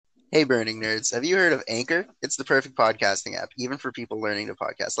Hey, Burning Nerds, have you heard of Anchor? It's the perfect podcasting app, even for people learning to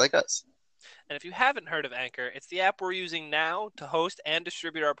podcast like us. And if you haven't heard of Anchor, it's the app we're using now to host and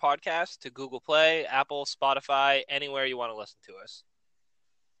distribute our podcast to Google Play, Apple, Spotify, anywhere you want to listen to us.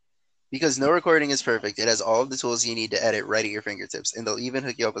 Because no recording is perfect, it has all of the tools you need to edit right at your fingertips, and they'll even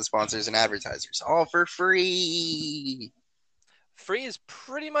hook you up with sponsors and advertisers, all for free. Free is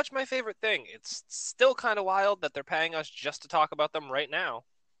pretty much my favorite thing. It's still kind of wild that they're paying us just to talk about them right now.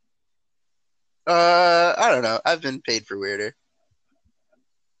 I don't know. I've been paid for weirder.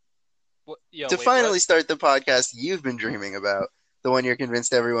 Yo, To wait, what? finally start the podcast you've been dreaming about, the one you're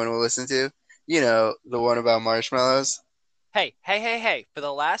convinced everyone will listen to, you know, the one about marshmallows. Hey, hey, hey, hey. For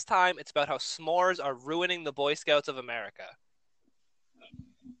the last time, it's about how s'mores are ruining the Boy Scouts of America.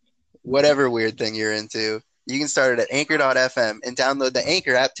 Whatever weird thing you're into, you can start it at anchor.fm and download the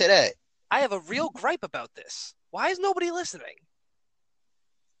Anchor app today. I have a real gripe about this. Why is nobody listening?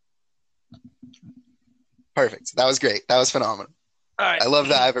 Perfect. That was great. That was phenomenal. All right, I love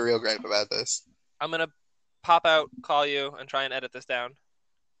that I have a real gripe about this. I'm going to pop out, call you, and try and edit this down.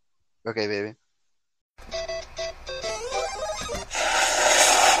 Okay, baby.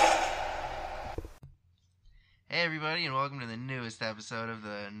 Hey, everybody, and welcome to the newest episode of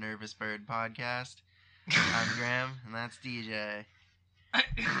the Nervous Bird podcast. I'm Graham, and that's DJ.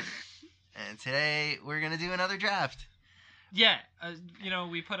 And today we're going to do another draft. Yeah,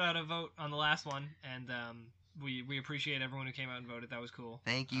 we put out a vote on the last one, and we appreciate everyone who came out and voted. That was cool.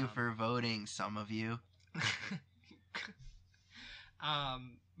 Thank you for voting, some of you.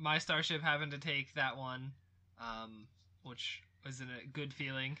 My starship having to take that one, which was a good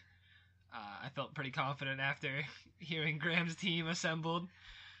feeling. I felt pretty confident after hearing Graham's team assembled.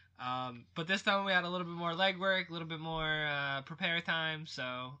 But this time we had a little bit more legwork, a little bit more prepare time,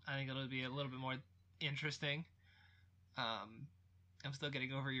 so I think it'll be a little bit more interesting. I'm still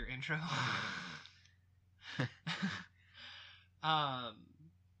getting over your intro.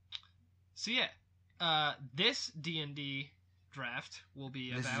 So yeah, this D&D draft will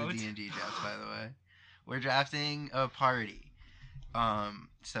be This about... is a D&D draft, by the way. We're drafting a party.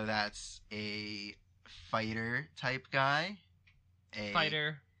 So that's a fighter type guy.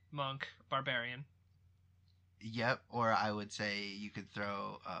 Fighter, monk, barbarian. Yep, or I would say you could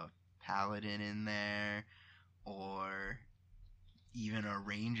throw a paladin in there, or even a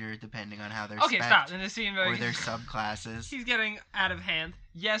ranger, depending on how they're Okay, spec'd, stop. And this scene or their subclasses. He's getting out of hand.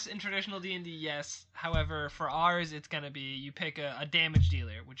 Yes, in traditional D&D, yes. However, for ours, it's going to be you pick a damage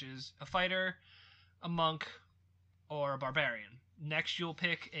dealer, which is a fighter, a monk, or a barbarian. Next, you'll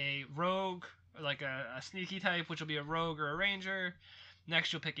pick a rogue, like a sneaky type, which will be a rogue or a ranger.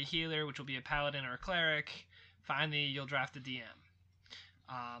 Next, you'll pick a healer, which will be a paladin or a cleric. Finally, you'll draft a DM.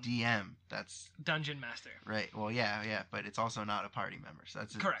 DM, that's... Dungeon Master. Right, well, yeah, but it's also not a party member, so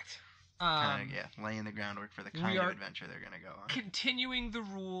that's... Correct. Kind of, laying the groundwork for the kind of adventure they're going to go on. Continuing the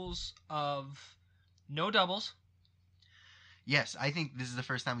rules of no doubles. Yes, I think this is the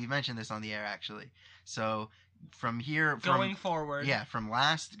first time we've mentioned this on the air, actually. So... From here, going forward, from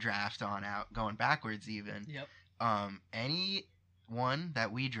last draft on out, going backwards even. Yep. Any one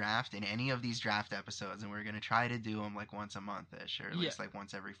that we draft in any of these draft episodes, and we're gonna try to do them like once a month ish, or at least like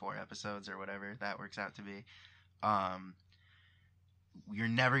once every 4 episodes or whatever that works out to be. You're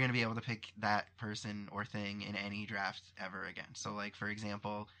never gonna be able to pick that person or thing in any draft ever again. So, like for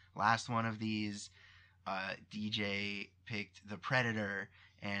example, last one of these, DJ picked the Predator.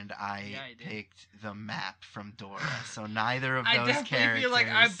 And I picked the map from Dora. So neither of those characters... I definitely feel like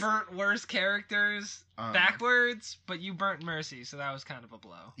I burnt worse characters backwards, but you burnt Mercy, so that was kind of a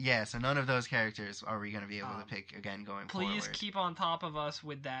blow. Yeah, so none of those characters are we going to be able to pick again going forward. Please keep on top of us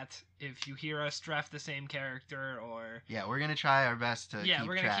with that if you hear us draft the same character or... Yeah, we're going to try our best to keep track. Yeah,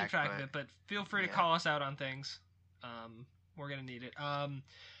 we're going to keep track of it, but feel free to call us out on things. We're going to need it.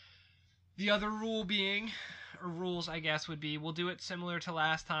 The other rule being... or rules, I guess, would be we'll do it similar to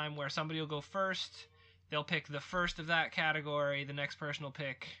last time where somebody will go first. They'll pick the first of that category. The next person will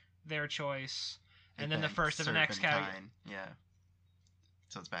pick their choice. And then the first of the next category. Yeah.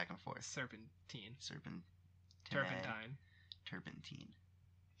 So it's back and forth. Serpentine. Turpentine.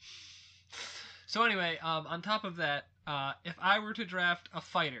 So anyway, on top of that, if I were to draft a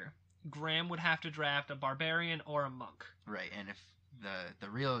fighter, Graham would have to draft a barbarian or a monk. Right, and if the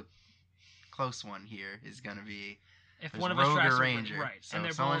real... close one here is going to be if one of us drafts a ranger. Right. So and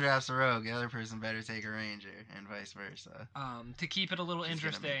if someone drafts a rogue, the other person better take a ranger, and vice versa. To keep it a little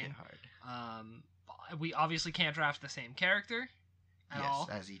interesting, we obviously can't draft the same character at all.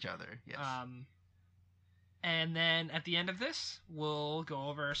 Yes, as each other, yes. And then at the end of this, we'll go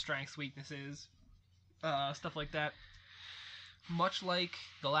over strengths, weaknesses, stuff like that. much like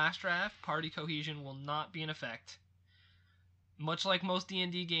the last draft, party cohesion will not be in effect. Much like most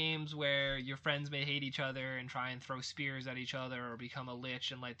D&D games where your friends may hate each other and try and throw spears at each other or become a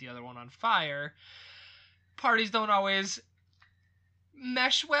lich and light the other one on fire, parties don't always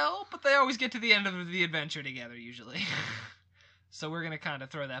mesh well, but they always get to the end of the adventure together, usually. So we're going to kind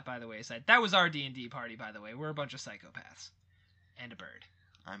of throw that by the wayside. That was our D&D party, by the way. We're a bunch of psychopaths. And a bird.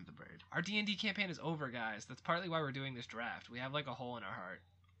 I'm the bird. Our D&D campaign is over, guys. That's partly why we're doing this draft. We have like a hole in our heart.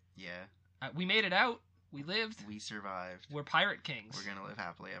 Yeah. We made it out. We lived. We survived. We're pirate kings. We're gonna live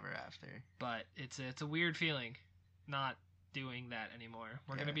happily ever after. But it's a weird feeling not doing that anymore.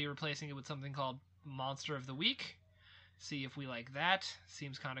 We're going to be replacing it with something called Monster of the Week. See if we like that.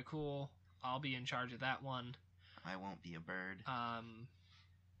 Seems kind of cool. I'll be in charge of that one. I won't be a bird.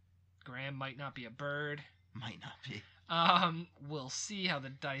 Graham might not be a bird. Might not be. We'll see how the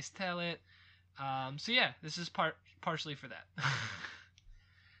dice tell it. So yeah, this is partially for that.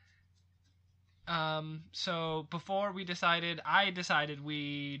 So before I decided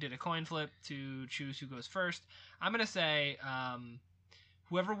we did a coin flip to choose who goes first. I'm going to say,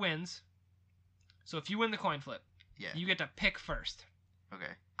 whoever wins. So if you win the coin flip, you get to pick first.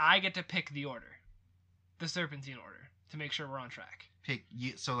 Okay. I get to pick the order. The Serpentine order. To make sure we're on track.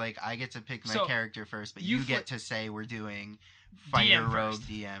 So like I get to pick my character first, but you get to say we're doing fighter, DM rogue, first.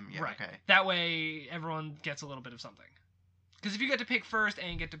 DM. Yeah, right. Okay. That way everyone gets a little bit of something. Because if you get to pick first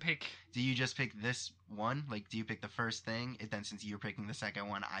and get to pick... Do you just pick this one? Like, do you pick the first thing? And then since you're picking the second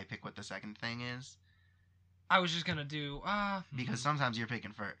one, I pick what the second thing is? I was just going to do... Because sometimes you're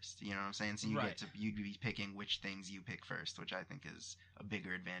picking first. You know what I'm saying? So you'd be picking which things you pick first, which I think is a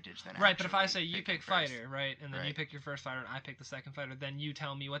bigger advantage than Right, but if I say you pick first. fighter, right? And then you pick your first fighter and I pick the second fighter, then you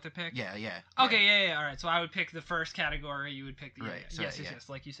tell me what to pick? Yeah. Okay, yeah. All right, so I would pick the first category, you would pick the... Right. So, yes,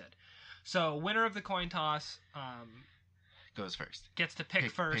 like you said. So, winner of the coin toss... goes first. Gets to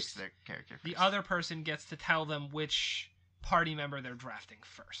pick first. Picks their character first. The other person gets to tell them which party member they're drafting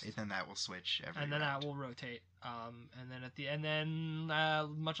first. And then that will switch every And then round. that will rotate. And then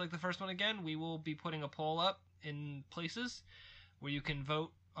much like the first one again, we will be putting a poll up in places where you can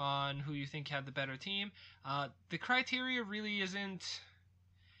vote on who you think had the better team. The criteria really isn't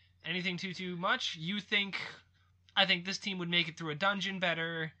anything too much. I think this team would make it through a dungeon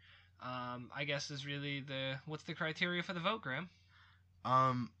better. I guess is really what's the criteria for the vote, Graham?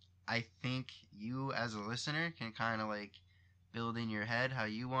 I think you as a listener can kind of like build in your head how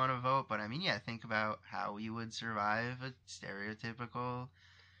you want to vote, but I mean, yeah, think about how you would survive a stereotypical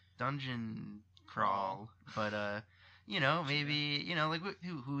dungeon crawl. But maybe like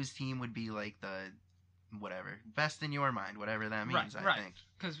whose team would be like the whatever best in your mind, whatever that means. I think.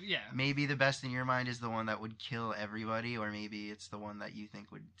 Because maybe the best in your mind is the one that would kill everybody, or maybe it's the one that you think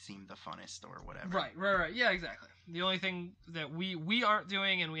would seem the funnest, or whatever. Right. Yeah, exactly. The only thing that we aren't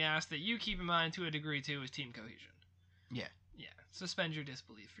doing, and we ask that you keep in mind to a degree too, is team cohesion. Yeah. Suspend your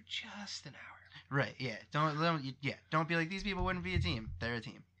disbelief for just an hour. Right. Yeah. Don't be like, these people wouldn't be a team. They're a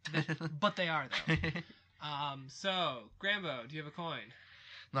team. But they are though. So Grambo, do you have a coin?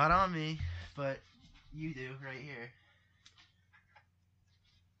 Not on me, but you do right here.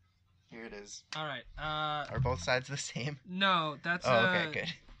 Here it is. All right. Are both sides the same? No, that's okay,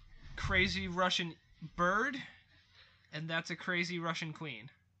 good. Crazy Russian bird, and that's a crazy Russian queen.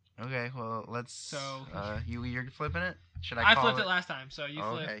 Okay, well let's. So you're flipping it. Should I flipped it last time, so you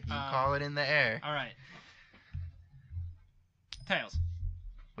flip. Okay, you call it in the air. All right. Tails.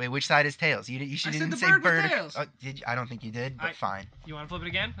 Wait, which side is tails? You didn't say bird. Tails. Oh, did you? I don't think you did, but fine. You want to flip it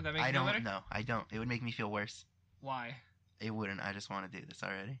again? Would that make you feel better? No, I don't. It would make me feel worse. Why? It wouldn't. I just want to do this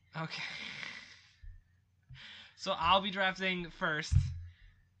already. Okay. So I'll be drafting first.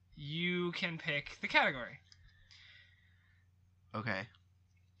 You can pick the category. Okay.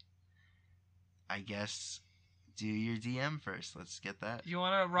 I guess do your DM first. Let's get that. You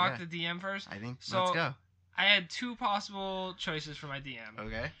want to rock the DM first? I think so. Let's go. I had two possible choices for my DM.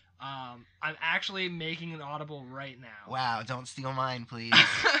 Okay. I'm actually making an audible right now. Wow! Don't steal mine, please.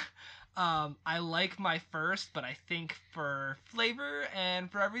 I like my first, but I think for flavor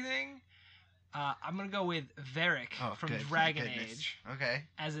and for everything, I'm gonna go with Varric from Dragon Age. Okay.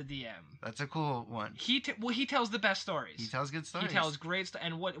 As a DM. That's a cool one. He tells the best stories. He tells good stories. He tells great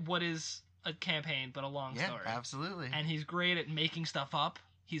and what is a campaign but a long story. Yeah, absolutely. And he's great at making stuff up.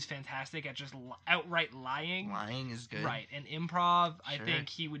 He's fantastic at just outright lying. Lying is good. Right, and improv. Sure. I think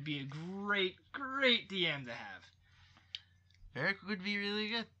he would be a great DM to have. Varric would be really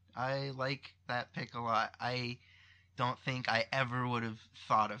good. I like that pick a lot. I don't think I ever would have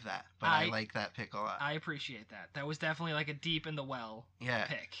thought of that, but I like that pick a lot. I appreciate that. That was definitely like a deep in the well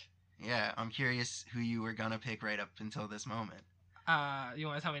pick. Yeah, I'm curious who you were gonna pick right up until this moment. You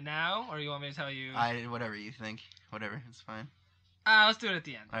want to tell me now, or you want me to tell you? Whatever you think. Whatever, it's fine. Let's do it at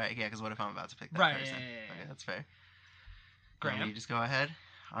the end. All right, yeah, because what if I'm about to pick that Right, person? yeah. Okay, that's fair. Graham? Want me to just go ahead?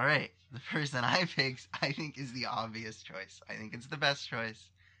 All right, the person I picked, I think, is the obvious choice. I think it's the best choice.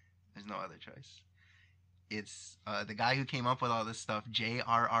 There's no other choice. It's the guy who came up with all this stuff,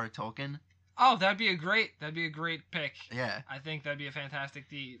 J.R.R. Tolkien. Oh, that'd be a great pick. Yeah. I think that'd be a fantastic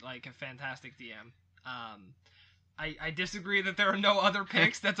DM. I disagree that there are no other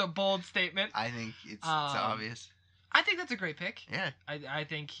picks. That's a bold statement. I think it's obvious. I think that's a great pick. Yeah. I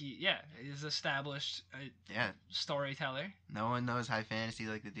think he's established storyteller. No one knows high fantasy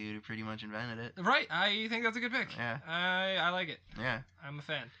like the dude who pretty much invented it. Right. I think that's a good pick. Yeah. I like it. Yeah. I'm a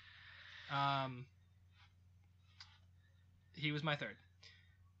fan. He was my third.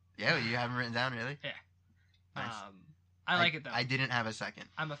 Yeah, you have him written down, really? Yeah. Nice. I like it though. I didn't have a second.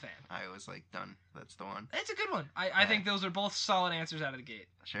 I'm a fan. I was like, done. That's the one. It's a good one. I think those are both solid answers out of the gate.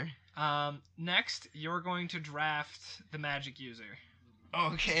 Sure. Next, you're going to draft the magic user.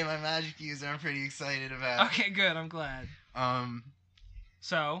 Okay, my magic user I'm pretty excited about. Okay, good. I'm glad.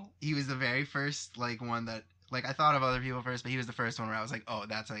 So he was the very first one that I thought of other people first, but he was the first one where I was like, oh,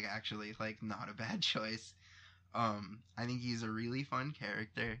 that's actually not a bad choice. I think he's a really fun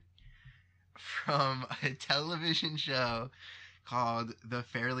character from a television show called The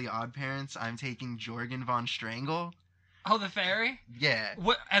Fairly Odd Parents. I'm taking Jorgen von Strangle. Oh, the fairy? Yeah.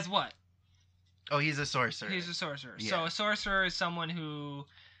 What as what? Oh, he's a sorcerer. He's a sorcerer. Yeah. So a sorcerer is someone who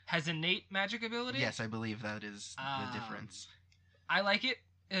has innate magic ability? Yes, I believe that is the difference. I like it.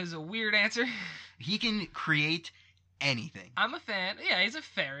 It is a weird answer. He can create anything. I'm a fan. Yeah, he's a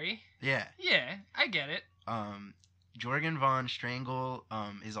fairy. Yeah. Yeah, I get it. Jorgen von Strangle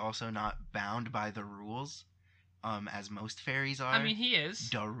is also not bound by the rules, as most fairies are. I mean, he is.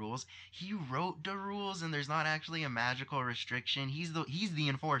 The rules. He wrote the rules, and there's not actually a magical restriction. He's the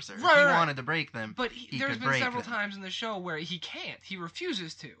enforcer. Right, if he wanted to break them, but there's been several them. times in the show where he can't. He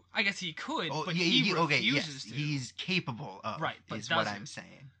refuses to. I guess he could, oh, but yeah, he okay, refuses yes, to. he's capable of. Right, but is what doesn't. I'm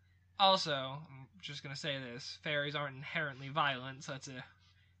saying. Also, I'm just gonna say this: fairies aren't inherently violent, so it's a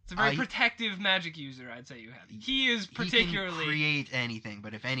very protective magic user. I'd say you have. He is particularly. He can create anything,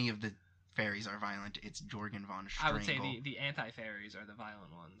 but if any of the fairies are violent, it's Jorgen von Strangle. I would say the anti-fairies are the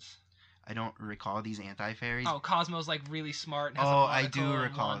violent ones. I don't recall these anti-fairies. Oh, Cosmo's really smart. And has I do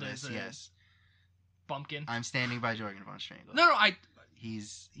recall this. Yes. Bumpkin. I'm standing by Jorgen von Strangle. No,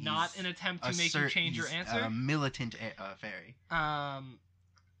 He's not an attempt to make you change your answer. A militant fairy.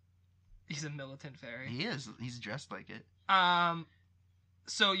 He's a militant fairy. He is. He's dressed like it.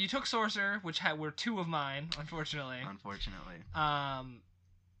 So you took sorcerer, which were two of mine, unfortunately. I'm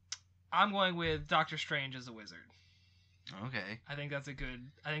going with Doctor Strange as a wizard. Okay. I think that's a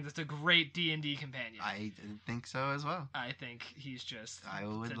great D&D companion. I think so as well. I think he's just I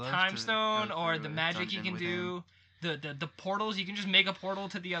would the love time to stone go or through the a magic he dungeon can with do. The portals, you can just make a portal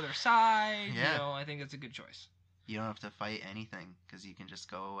to the other side. Yeah. I think it's a good choice. You don't have to fight anything because you can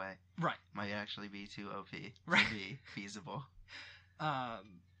just go away. Right. Might actually be too OP right. to be feasible. But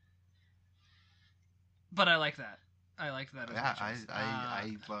I like that. I like that. Yeah,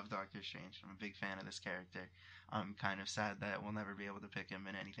 I love Doctor Strange. I'm a big fan of this character. I'm kind of sad that we'll never be able to pick him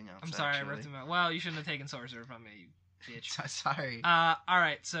in anything else. I'm sorry, actually. I ripped him out. Well, you shouldn't have taken Sorcerer from me, you bitch. Sorry. All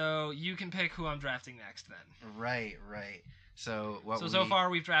right, so you can pick who I'm drafting next then. Right. So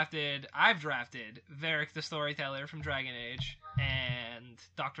far I've drafted Varric the Storyteller from Dragon Age and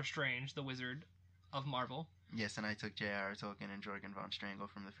Doctor Strange the Wizard of Marvel. Yes, and I took J.R.R. Tolkien and Jorgen von Strangle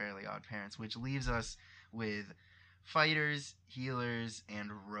from The Fairly Odd Parents, which leaves us with fighters, healers, and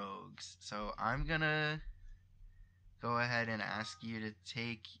rogues. So I'm gonna go ahead and ask you to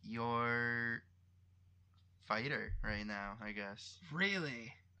take your fighter right now, I guess.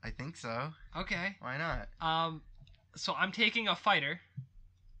 Really? I think so. Okay. Why not? So I'm taking a fighter.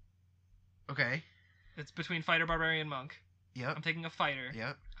 Okay. It's between fighter, barbarian, monk. Yep. I'm taking a fighter.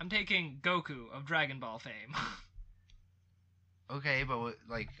 Yep. I'm taking Goku of Dragon Ball fame. Okay, but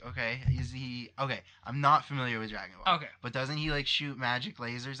okay, is he okay? I'm not familiar with Dragon Ball. Okay. But doesn't he shoot magic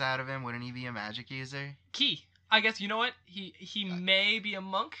lasers out of him? Wouldn't he be a magic user? Ki. I guess you know what? He may be a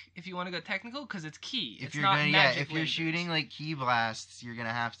monk if you want to go technical because it's ki. If it's you're not gonna, magic if you're lasers. shooting ki blasts, you're gonna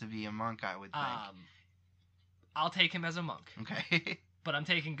have to be a monk, I would think. I'll take him as a monk. Okay. But I'm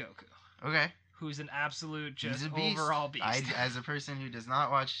taking Goku. Okay. Who's an absolute He's a beast. overall beast. As a person who does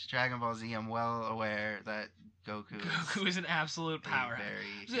not watch Dragon Ball Z, I'm well aware that Goku is an absolute powerhouse.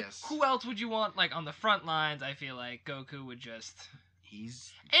 Yes. Who else would you want on the front lines? I feel like Goku would just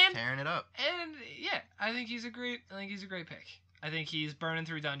tearing it up. And yeah, I think he's a great pick. I think he's burning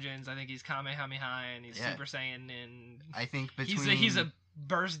through dungeons. I think he's Kamehameha and he's Yeah. Super Saiyan and I think between he's a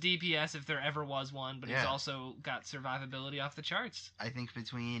burst DPS if there ever was one, but he's Yeah. also got survivability off the charts. I think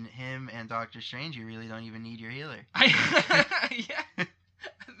between him and Doctor Strange, you really don't even need your healer. Yeah,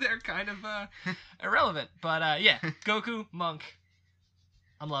 they're kind of irrelevant, but yeah, Goku, Monk,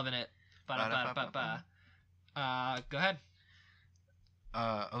 I'm loving it. Ba-da-ba-da-ba-ba. Go ahead.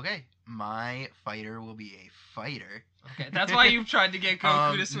 Okay, my fighter will be a fighter. Okay, that's why you've tried to get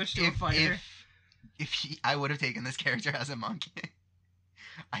Goku to switch to a if- fighter. I would have taken this character as a monk.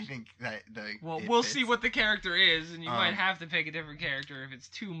 I think that Well, it we'll fits. see what the character is, and you might Um, have to pick a different character if it's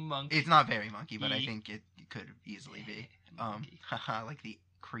too monkey. It's not very monkey, but I E. think it could easily be. Monkey. Haha, like the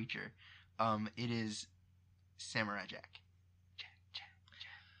creature. It is Samurai Jack. Jack.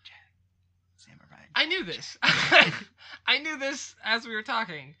 Samurai. I knew this. I knew this as we were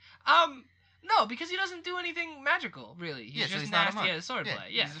talking. No, because he doesn't do anything magical, really. He's Yeah, so just he's not a nasty monk. at swordplay. Yeah,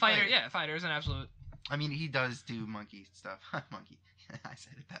 Yeah, he's a fighter. fighter. Yeah, fighter is an absolute. I mean, he does do monkey stuff. Monkey. I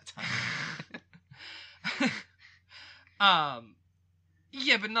said it that time.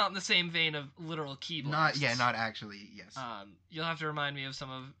 Yeah, but not in the same vein of literal key blasts. Not actually. Yes. You'll have to remind me of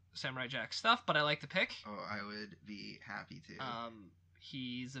some of Samurai Jack's stuff, but I like the pick. Oh, I would be happy to.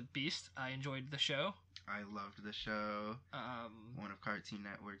 He's a beast. I enjoyed the show. I loved the show. One of Cartoon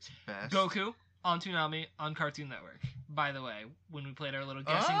Network's best. Goku on Toonami on Cartoon Network. By the way, when we played our little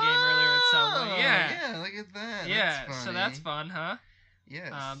guessing game earlier at Subway, Yeah, look at that. yeah, That's so that's funny. fun, huh?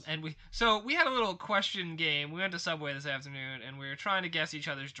 Yes. And we had a little question game. We went to Subway this afternoon, and we were trying to guess each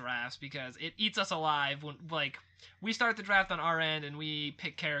other's drafts because it eats us alive when we start the draft on our end and we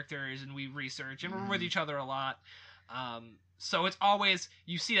pick characters and we research and we're with each other a lot. So it's always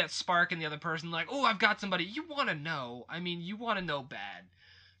you see that spark in the other person, like, oh, I've got somebody. You want to know. I mean, you want to know bad.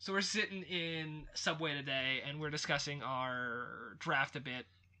 So we're sitting in Subway today and we're discussing our draft a bit.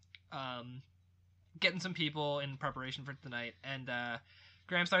 Getting some people in preparation for tonight, and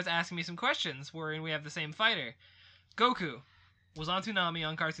Graham starts asking me some questions wherein we have the same fighter. Goku was on Toonami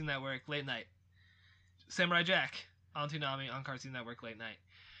on Cartoon Network late night. Samurai Jack on Toonami on Cartoon Network late night.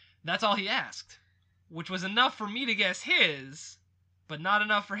 That's all he asked, which was enough for me to guess his, but not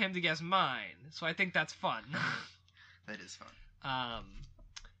enough for him to guess mine. So I think that's fun. That is fun.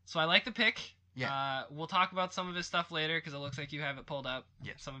 So I like the pick. Yeah. We'll talk about some of his stuff later because it looks like you have it pulled up.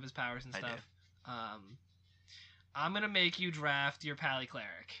 Yes. Some of his powers and I stuff. I'm gonna make you draft your Pally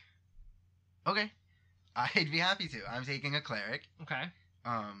Cleric. Okay. I'd be happy to. I'm taking a cleric. Okay.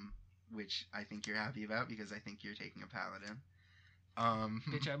 Which I think you're happy about because I think you're taking a paladin.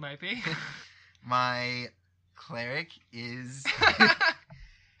 Which I might be. My cleric is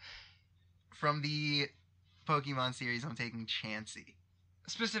from the Pokemon series. I'm taking Chansey.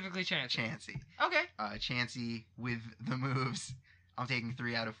 Specifically Chansey. Chansey. Okay. Chansey with the moves. I'm taking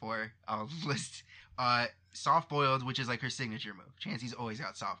 3 out of 4. I'll list soft boiled, which is like her signature move. Chansey's always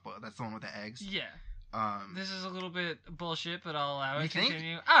got soft boiled. That's the one with the eggs. Yeah. Um, This is a little bit bullshit, but I'll allow it. You think?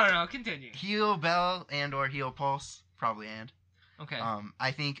 Continue. I don't know. Continue. Heal Bell and or Heal Pulse, probably and. Okay.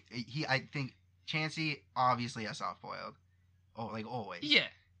 I think Chansey obviously has soft boiled. Oh, like always. Yeah.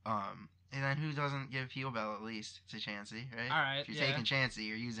 And then who doesn't give Heal Bell at least to Chansey, right? All right. If you're Yeah. taking Chansey,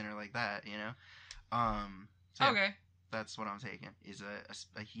 you're using her like that, you know. So yeah, Okay. that's what I'm taking. Is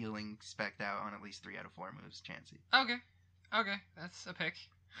a healing spec'd out on at least 3 out of 4 moves, Chansey. Okay. Okay. That's a pick.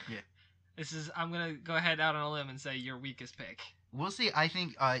 Yeah. I'm gonna go ahead out on a limb and say your weakest pick. We'll see. I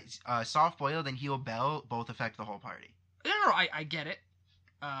think soft boiled and Heal Bell both affect the whole party. No, I get it.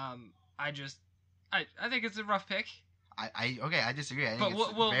 I think it's a rough pick. I disagree. I think But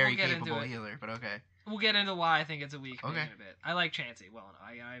it's we'll a very get into capable it. healer, but okay. We'll get into why I think it's a weak pick Okay. in a bit. I like Chansey. Well, no,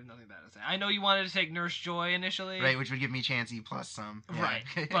 I have nothing bad to say. I know you wanted to take Nurse Joy initially. Right, which would give me Chansey plus some. Yeah. Right,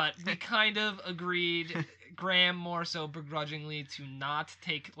 but we kind of agreed, Graham more so begrudgingly, to not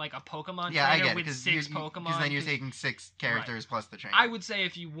take like a Pokemon yeah, I trainer get it, with because 6 Pokemon. Because then you're 'cause taking 6 characters plus the trainer. I would say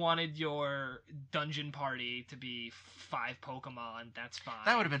if you wanted your dungeon party to be 5 Pokemon, that's fine.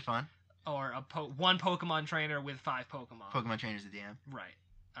 That would have been fun. Or one Pokemon trainer with 5 Pokemon. Pokemon Trainer's a DM. Right.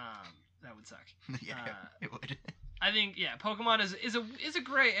 That would suck. Yeah, it would. I think Pokemon is a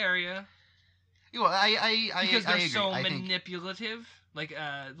gray area Well, I because they're agree. so I think- manipulative. Like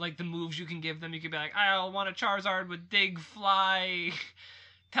the moves you can give them, you could be like, I'll want a Charizard with Dig, Fly,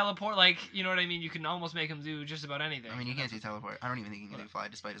 Teleport. Like, you know what I mean? You can almost make him do just about anything. I mean, you can't do teleport. I don't even think he can do What? fly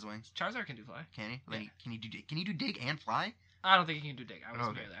despite his wings. Charizard can do Fly. Can he? Yeah. Can he do dig? Can he do dig and fly? I don't think he can do Dig. I was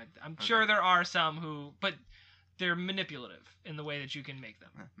Okay. I'm sure there are some but they're manipulative in the way that you can make them.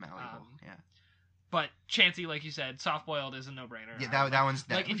 Malleable. Um, Yeah. But Chansey, like you said, soft-boiled is a no-brainer. Yeah, that one's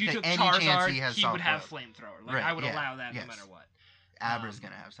like if you took any chance Charizard, he has he would have soft-boiled. flamethrower. Like Right, I would yeah, allow that yes. no matter what. Abra's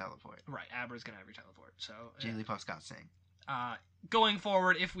gonna have teleport. Right, Abra's gonna have your teleport. So Jigglypuff's got Sing. going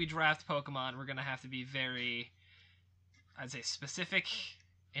forward, if we draft Pokemon, we're gonna have to be very, I'd say, specific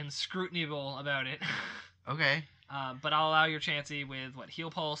and scrutinable about it. Okay. But I'll allow your Chansey with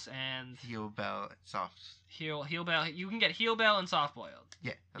Heal Pulse and Heal Bell, soft. Heal Bell. You can get Heal Bell and Soft Boiled.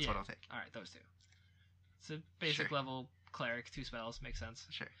 Yeah, that's what I'll take. All right, those two. It's a basic Sure. level cleric, 2 spells, makes sense.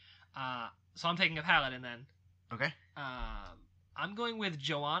 Sure. So I'm taking a Paladin then. Okay. I'm going with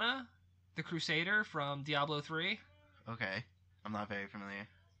Joanna, the Crusader from Diablo 3. Okay. I'm not very familiar.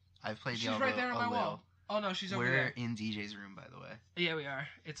 I've played She's Diablo right there on a my little. wall. Oh no, she's over We're there. in DJ's room, by the way. Yeah, we are.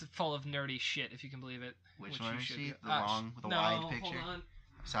 It's full of nerdy shit, if you can believe it. Which you one is should she? do. The long, with the no, wide picture? Hold on.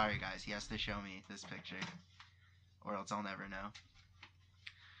 Sorry, guys. He has to show me this picture, or else I'll never know.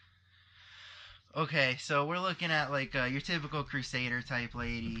 Okay, so we're looking at like your typical Crusader type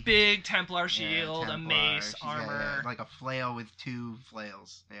lady. Big Templar Yeah, shield, a Templar. mace, She's got, armor. like a flail with 2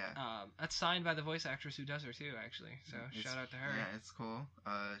 flails. Yeah. That's signed by the voice actress who does her too, actually. So shout out to her. Yeah, it's cool.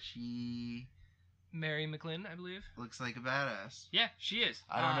 She Mary McLynn, I believe. looks like a badass. Yeah, she is.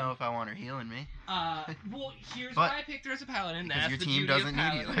 I don't know if I want her healing me. Well, here's But- why I picked her as a paladin. because That's your the team beauty of doesn't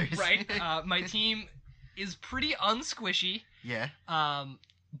need paladin, healers. right? My team is pretty unsquishy. Yeah.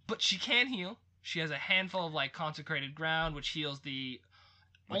 But she can heal. She has a handful of like consecrated ground, which heals the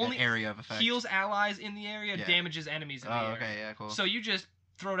Like only an area of effect. heals allies in the area, Yeah. damages enemies in the Oh, area. okay, yeah, cool. So you just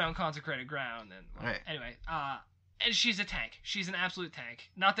throw down consecrated ground, and well, Right. anyway. And she's a tank. She's an absolute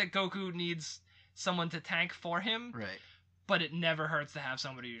tank. Not that Goku needs someone to tank for him, Right. but it never hurts to have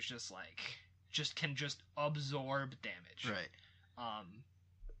somebody who's just can absorb damage. Right.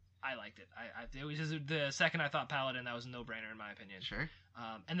 I liked it. It was just the second I thought paladin, that was a no-brainer in my opinion. Sure.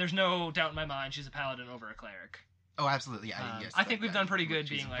 And there's no doubt in my mind she's a paladin over a cleric. Oh, absolutely. Yeah. Yes, I think we've done pretty good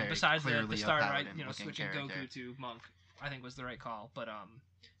she's being very besides the clearly a start, right? paladin-looking Switching character. Goku to monk, I think was the right call. But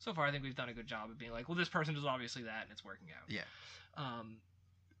so far I think we've done a good job of being like, well, this person is obviously that, and it's working out. Yeah.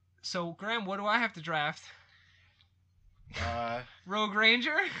 So Graham, what do I have to draft? Uh, Rogue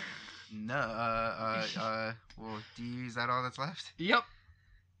Ranger. no. Well, is that all that's left? Yep.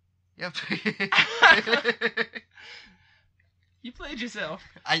 Yep. You played yourself.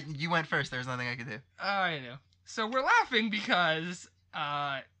 You went first. There's nothing I could do. I know. So we're laughing because,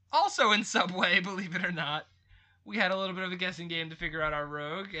 also in Subway, believe it or not, we had a little bit of a guessing game to figure out our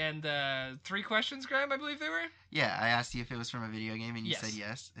rogue, and 3 questions, Graham, I believe they were? Yeah, I asked you if it was from a video game, and you Yes. said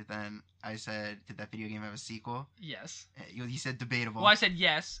yes. And then I said, did that video game have a sequel? Yes. You said debatable. Well, I said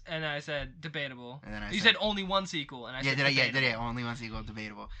yes, and I said debatable. And then I You said only one sequel, and I said debatable. Yeah, only one sequel,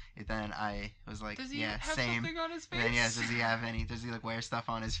 debatable. And then I was like, Does he yeah, have same. something on his face? And then, does he have any? Does he like wear stuff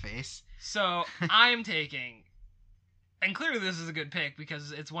on his face? So I'm taking, and clearly this is a good pick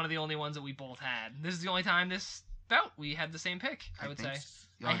because it's one of the only ones that we both had. This is the only time this bout we had the same pick, I would say.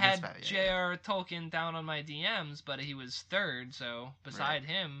 I had J.R. Tolkien down on my DMs, but he was 3rd, so beside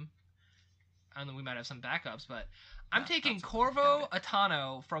him, I don't know, we might have some backups, but I'm taking that's a Corvo good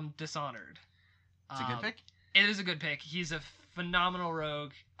Atano from Dishonored. It's a good pick. It is a good pick. He's a phenomenal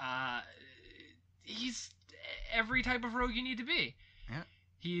rogue. He's every type of rogue you need to be. Yeah.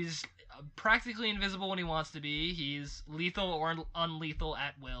 He's practically invisible when he wants to be. He's lethal or unlethal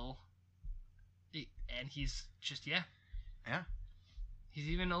at will. And he's just, yeah. Yeah. He's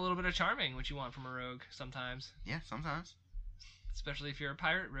even a little bit of charming, which you want from a rogue sometimes. Yeah, sometimes. Especially if you're a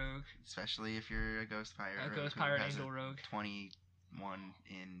pirate rogue. Especially if you're a ghost pirate. A rogue ghost who pirate has angel a rogue. 21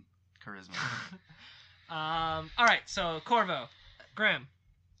 in charisma. Alright, so Corvo. Graham,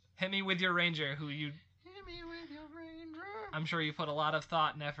 hit me with your ranger, who you... Hit me with your ranger. I'm sure you put a lot of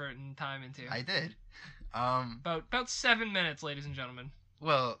thought and effort and time into. I did. About 7 minutes, ladies and gentlemen.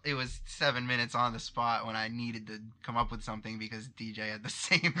 Well, it was 7 minutes on the spot when I needed to come up with something because DJ had the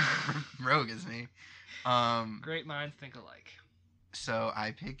same rogue as me. Great minds think alike. So I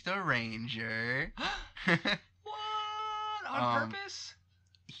picked a ranger. What? On purpose?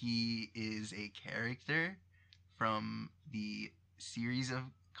 He is a character from the series of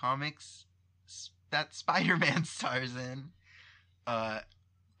comics that Spider-Man stars in.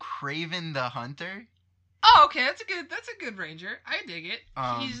 Kraven the Hunter. Oh, okay, that's a good ranger. I dig it.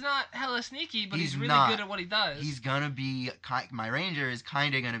 He's not hella sneaky, but he's really good at what he does. He's gonna be my ranger is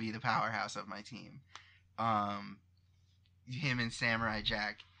kind of gonna be the powerhouse of my team. Him and Samurai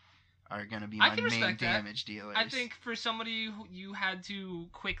Jack are gonna be my main damage dealers. I think for somebody who you had to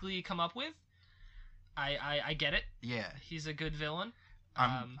quickly come up with, I get it. Yeah, he's a good villain.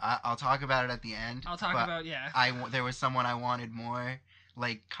 I'll talk about it at the end. I'll talk about there was someone I wanted more.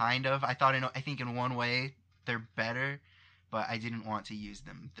 like kind of. I think in one way they're better, but I didn't want to use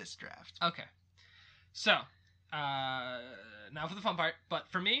them this draft. Okay. So, now for the fun part. But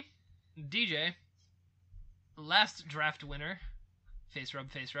for me, DJ, last draft winner, face rub.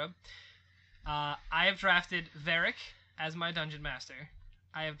 I have drafted Varric as my Dungeon Master.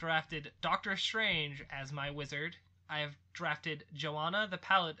 I have drafted Doctor Strange as my Wizard. I have drafted Joanna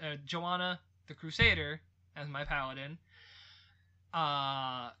the Crusader as my Paladin.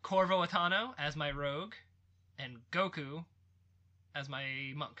 Corvo Atano as my Rogue. And Goku as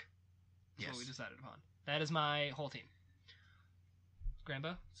my Monk. That's what we decided upon. That is my whole team.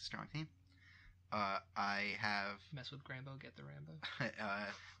 Grambo? It's a strong team. I have... Mess with Grambo, get the Rambo.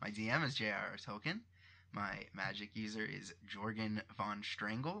 My DM is J.R.R. Tolkien. My magic user is Jorgen von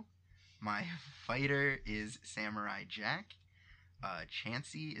Strangle. My fighter is Samurai Jack.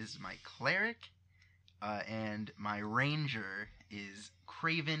 Chansey is my cleric. And my ranger is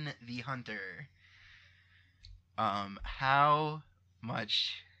Craven the Hunter. How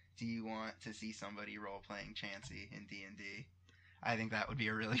much do you want to see somebody role-playing Chansey in D&D? I think that would be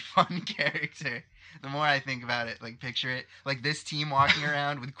a really fun character. The more I think about it, like, picture it, like, this team walking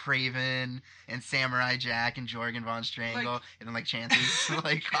around with Craven and Samurai Jack and Jorgen von Strangle, and then, like, Chansey's,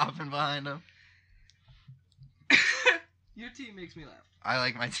 like, coughing behind them. Your team makes me laugh. I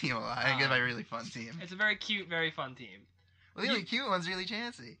like my team a lot. I think it's a really fun team. It's a very cute, very fun team. Well, the only cute one's really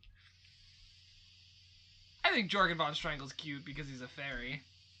Chansey. I think Jorgen von Strangle's cute because he's a fairy.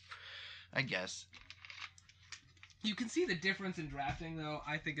 I guess. You can see the difference in drafting, though.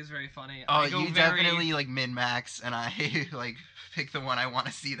 I think is very funny. Oh, you definitely like min-max, and I like pick the one I want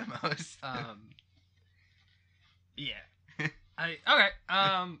to see the most. Yeah. Okay.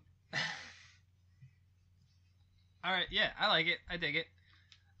 All right. Yeah, I like it. I dig it.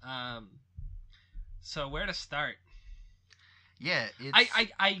 So where to start? Yeah, it's...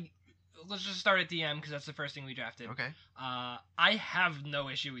 I let's just start at DM because that's the first thing we drafted. Okay. I have no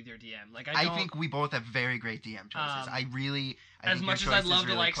issue with your DM. Like I think we both have very great DM choices. I as much as I'd love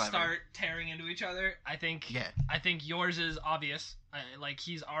to like clever. start tearing into each other, I think yours is obvious. Like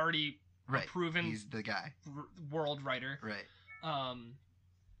he's already a proven. He's the guy. World writer. Right.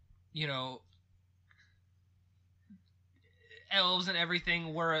 You know, elves and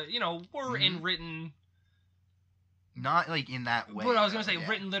everything were in written. Not like in that way. But I was gonna say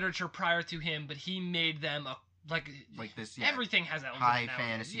written literature prior to him, but he made them like this. Yeah. Everything has elves. High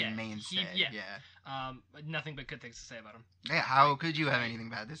fantasy mainstay. Nothing but good things to say about him. Yeah. How could you have anything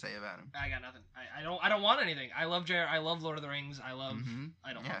bad to say about him? I got nothing. I don't want anything. I love J.R. I love Lord of the Rings. I love.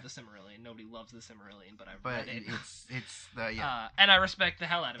 I don't love the Silmarillion. Nobody loves the Silmarillion, but read it. it's the and I respect the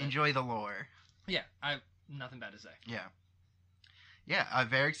hell out of it. Enjoy the lore. Yeah. I have nothing bad to say. Yeah. Yeah,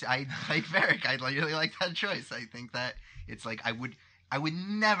 Varric. I like Varric. I really like that choice. I think that it's like I would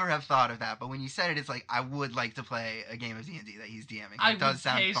never have thought of that, but when you said it, it's like I would like to play a game of D&D that he's DMing. I would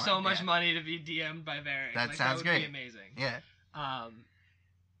pay so much money to be DM'd by Varric. That sounds great. That would be amazing. Yeah.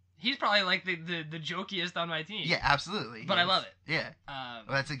 He's probably like the jokiest on my team. Yeah, absolutely. But I love it. Yeah.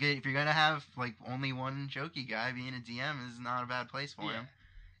 Well, that's a good. If you're gonna have like only one jokey guy, being a DM is not a bad place for him.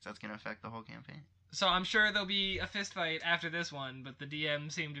 So that's gonna affect the whole campaign. So I'm sure there'll be a fist fight after this one, but the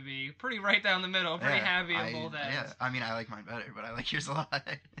DM seemed to be pretty right down the middle, pretty happy on both ends. Yeah, I mean, I like mine better, but I like yours a lot.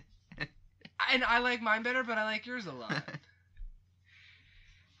 And I like mine better, but I like yours a lot.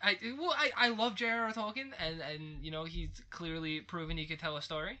 I love J.R.R. Tolkien, and you know he's clearly proven he could tell a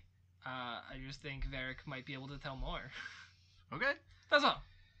story. I just think Varric might be able to tell more. Okay. That's all.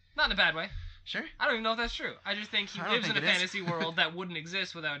 Not in a bad way. Sure. I don't even know if that's true. I just think he lives in a fantasy world that wouldn't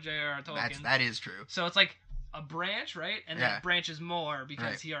exist without J.R.R. Tolkien. That is true. So it's like a branch, right? And that branch is more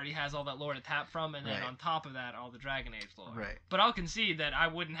because he already has all that lore to tap from, and then on top of that, all the Dragon Age lore. Right. But I'll concede that I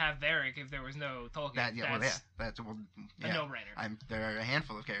wouldn't have Varric if there was no Tolkien. That's a no-brainer. There are a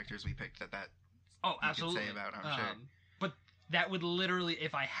handful of characters we picked that absolutely. Could say about, I'm sure. But that would literally,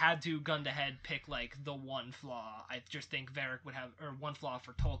 if I had to gun to head pick like the one flaw, I just think Varric would have, or one flaw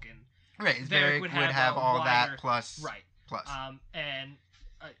for Tolkien. Right, Varric would have all wider, that plus. Right. Plus. And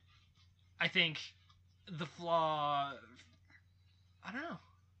I think the flaw, I don't know.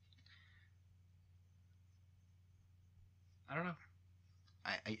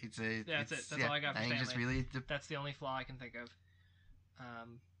 That's it. That's all I got for Stanley. That's the only flaw I can think of.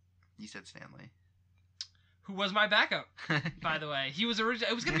 You said Stanley. Who was my backup, by the way. It was going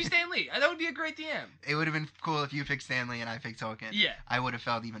to be Stan Lee. That would be a great DM. It would have been cool if you picked Stan Lee and I picked Tolkien. Yeah. I would have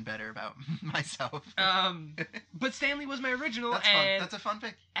felt even better about myself. But Stan Lee was my original. That's fun. That's a fun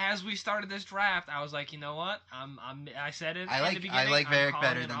pick. As we started this draft, I was like, you know what? I said it in the beginning. I like Varric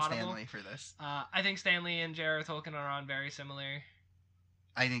better than Stan Lee for this. I think Stan Lee and J.R.R. Tolkien are on very similar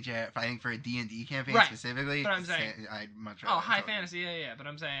I think for a D&D campaign Right, specifically, but I'm saying- I'd much rather. Oh, high Tolkien. fantasy, yeah. But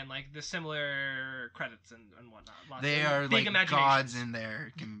I'm saying like the similar credits and whatnot. Lots They of are big like imaginations. gods in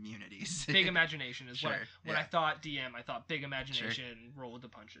their communities. Big imagination is Sure, when I yeah. thought DM, I thought big imagination, roll with the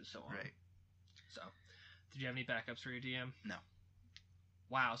punches, so on. Right. So, did you have any backups for your DM? No.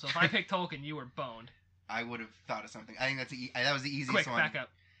 Wow. So if I picked Tolkien, you were boned. I would have thought of something. I think that was the easiest Quick one. backup.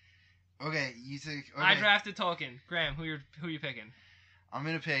 Okay, you took. Okay. I drafted Tolkien. Graham, who you picking? I'm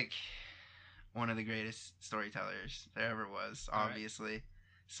gonna pick one of the greatest storytellers there ever was. All right. Obviously,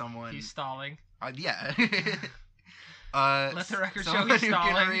 someone. He's stalling. Yeah. Let the record show someone he's who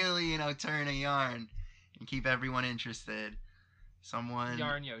can stalling. really, turn a yarn and keep everyone interested. Someone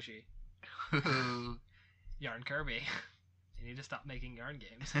Yarn Yoshi. who, Yarn Kirby. You need to stop making yarn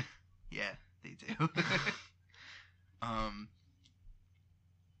games. yeah, they do.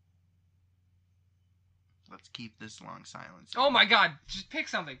 Let's keep this long silence. Oh my god, just pick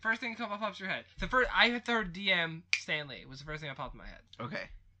something. First thing that pops your head. I had heard DM Stanley was the first thing that popped in my head. Okay,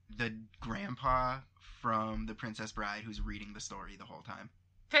 the grandpa from The Princess Bride who's reading the story the whole time.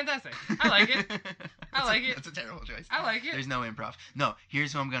 Fantastic. I like it. I like it. That's a terrible choice. I like it. There's no improv. No,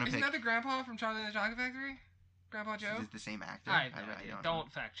 here's who I'm gonna Isn't pick. that the grandpa from Charlie and the Chocolate Factory? Grandpa Joe? Is it the same actor? I have no idea. don't know.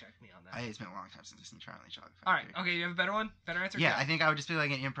 Don't fact check me on that. It's been a long time since I've seen Charlie and Chocolate All right. Factory. Okay, you have a better one? Better answer? Yeah, Go. I think I would just be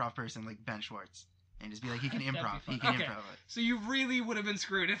like an improv person, like Ben Schwartz, and just be like, he can That'd be improv. fun. He can Okay. improv it. So you really would have been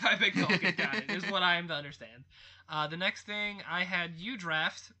screwed if I picked Tolkien. Got it. Is what I am to understand. The next thing I had you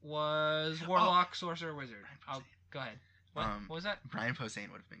draft was Warlock, Sorcerer, Wizard. Brian Go ahead. What? What was that? Brian Posehn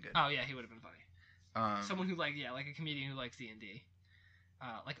would have been good. Oh yeah, he would have been funny. Um, Someone who like a comedian who likes D&D.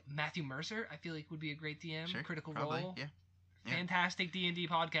 Like Matthew Mercer, I feel like would be a great DM. sure, Critical probably, Role. yeah. Yeah. Fantastic D&D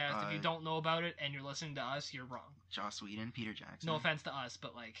podcast. If you Uh, don't know about it and you're listening to us, you're wrong. Joss Whedon, Peter Jackson. No offense to us,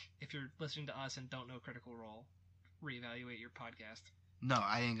 but like if you're listening to us and don't know Critical Role, reevaluate your podcast. No,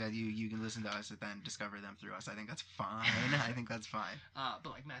 I think that you can listen to us and then discover them through us. I think that's fine. I think that's fine. But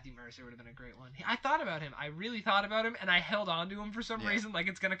like Matthew Mercer would have been a great one. I thought about him. I really thought about him, and I held on to him for some Yeah. reason. Like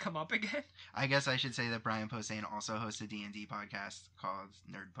it's gonna come up again. I guess I should say that Brian Posehn also hosts a D&D podcast called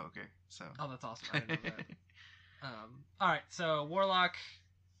Nerd Poker. So. Oh, that's awesome. I didn't know that. All right. So Warlock,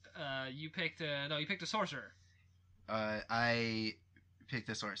 you picked a sorcerer. I picked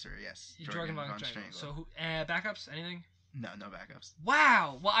a sorcerer. Yes. Jorgen von Strangle. So who? Backups? Anything? No backups.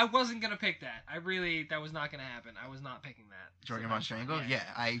 Wow. Well, I wasn't gonna pick that. That was not gonna happen. I was not picking that. Jorgen So von that's- Strangle. Yeah,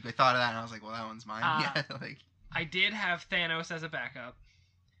 I thought of that and I was like, well, that one's mine. Yeah, like. I did have Thanos as a backup.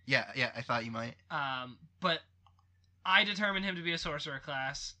 Yeah. I thought you might. But I determined him to be a sorcerer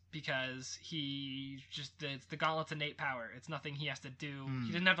class because it's the gauntlet's innate power. It's nothing he has to do.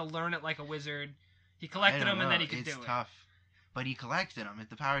 He didn't have to learn it like a wizard. He collected them and then he could do it. It's tough. But he collected them.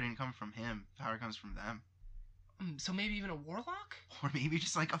 The power didn't come from him. The power comes from them. So maybe even a warlock? Or maybe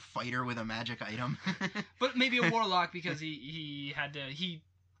just like a fighter with a magic item. But maybe a warlock because he had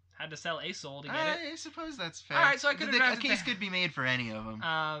to sell a soul to get it. I suppose that's fair. All right, so I could have A drafted case could be made for any of them.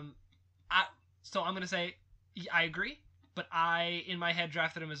 So I'm gonna say I agree, but I in my head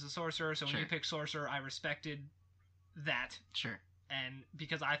drafted him as a sorcerer. So when you picked sorcerer, I respected that, Sure. and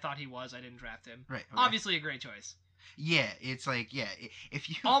because I thought he was, I didn't draft him. Right. Okay. Obviously, a great choice. Yeah, it's like if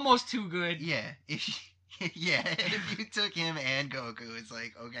you Almost too good. yeah if you took him and Goku, it's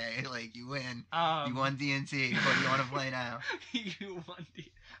like okay, like you win. You won D&T. What do you want to play now? You won.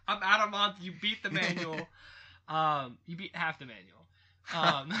 I'm out of month. You beat the manual. You beat half the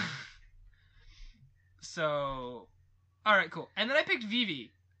manual. So, all right, cool. And then I picked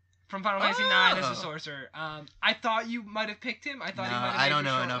Vivi from Final Fantasy IX as a sorcerer. I thought you might have picked him. I thought he might have I made don't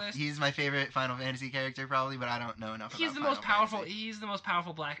your know short enough. list. He's my favorite Final Fantasy character probably, but I don't know enough. He's about the most Final powerful. Fantasy. He's the most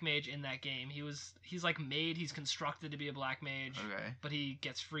powerful black mage in that game. He's like made. He's constructed to be a black mage. Okay. But he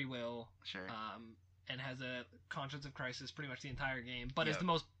gets free will. Sure. And has a conscience of crisis pretty much the entire game. But is Yep. the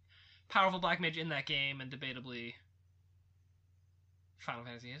most powerful black mage in that game and debatably Final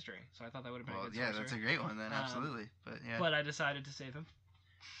Fantasy history. So I thought that would have been a good sorcerer. That's a great one then. Absolutely. But yeah. But I decided to save him.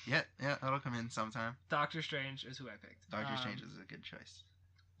 Yeah, that'll come in sometime. Doctor Strange is who I picked. Doctor Strange is a good choice.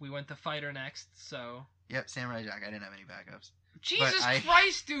 We went to fighter next, so. Yep, Samurai Jack. I didn't have any backups. Jesus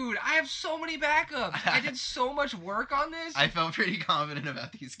Christ, dude! I have so many backups. I did so much work on this. I felt pretty confident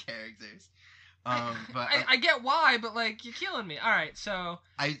about these characters. But I get why, but like you're killing me. All right, so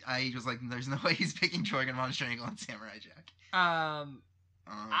I was like, there's no way he's picking Jorgen von Strangle and Samurai Jack.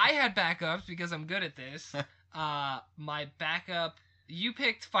 I had backups because I'm good at this. My backup, you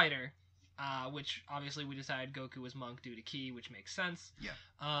picked fighter, which obviously we decided Goku was monk due to Ki, which makes sense. Yeah.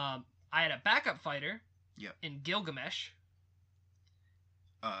 I had a backup fighter. Yep. In Gilgamesh.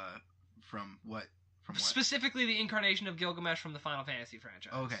 From what From what? Specifically, the incarnation of Gilgamesh from the Final Fantasy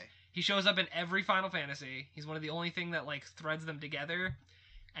franchise. Okay. He shows up in every Final Fantasy. He's one of the only thing that like threads them together,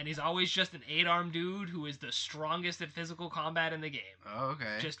 and he's always just an 8-armed dude who is the strongest at physical combat in the game.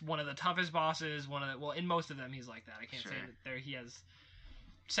 Okay. Just one of the toughest bosses. Well, in most of them, he's like that. I can't say Sure. that there he has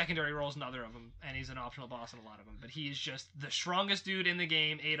secondary roles in other of them, and he's an optional boss in a lot of them. But he is just the strongest dude in the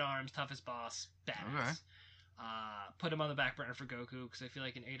game, 8 arms, toughest boss, badass. Okay. Put him on the back burner for Goku because I feel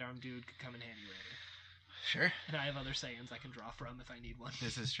like an 8-armed dude could come in handy later. Sure. And I have other Saiyans I can draw from if I need one.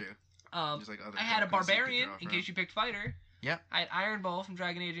 This is true. Um, There's like other I had a Gokus you could barbarian draw in from. case you picked fighter. Yep. I had Iron Bull from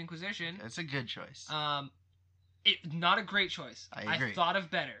Dragon Age Inquisition. That's a good choice. Not a great choice. I agree. I thought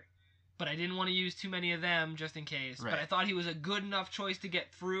of better, but I didn't want to use too many of them just in case. Right. But I thought he was a good enough choice to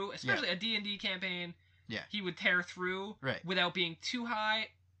get through, especially a D&D campaign. Yeah. He would tear through Right. without being too high,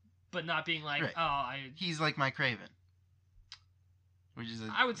 but not being like, Right. He's like my Craven. Which is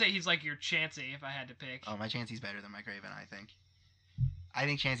I would say he's like your Chansey if I had to pick. Oh, my Chansey's better than my Craven, I think. I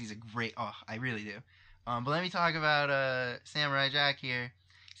think Chansey's a great... Oh, I really do. But let me talk about Samurai Jack here.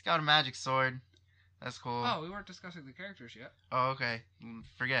 He's got a magic sword. That's cool. Oh, we weren't discussing the characters yet. Oh, okay.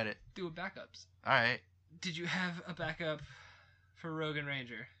 Forget it. Do backups. Alright. Did you have a backup for Rogue and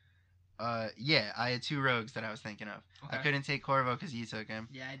Ranger? Yeah, I had 2 rogues that I was thinking of. Okay. I couldn't take Corvo because you took him.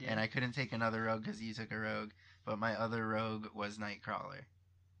 Yeah, I did. And I couldn't take another rogue because you took a rogue. But my other rogue was Nightcrawler.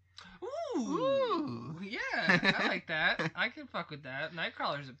 Ooh. Yeah, I like that. I can fuck with that.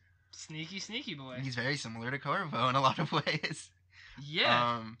 Nightcrawler's a sneaky boy. He's very similar to Corvo in a lot of ways.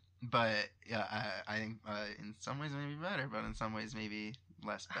 Yeah. But yeah, I think in some ways maybe better, but in some ways maybe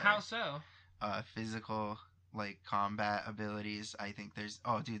less better. How so? Physical like combat abilities. I think there's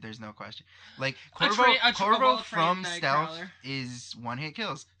there's no question. Like A Corvo from well-trained stealth Nightcrawler. is 1-hit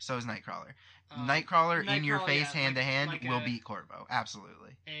kills. So is Nightcrawler. Um, Nightcrawler in your Nightcrawler, face, yeah, hand to hand, like will a- beat Corvo. Absolutely.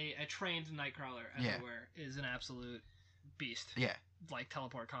 A trained Nightcrawler, as Yeah. it were, is an absolute beast. Yeah. Like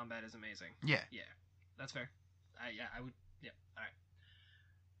teleport combat is amazing. Yeah. Yeah, that's fair. I would. Yeah. All right.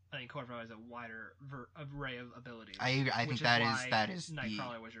 I think Corvo has a wider array of abilities. I think which that why is the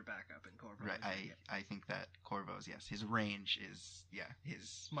Nightcrawler was your backup and Corvo. right. was your I think that Corvo's his range is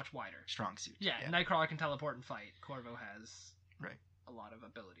his much wider. strong suit. Yeah, Nightcrawler can teleport and fight. Corvo has Right. a lot of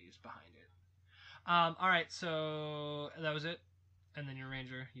abilities behind it. All right, so that was it, and then your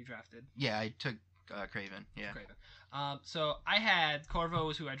Ranger you drafted. Yeah, I took Craven. Yeah. Craven. So I had Corvo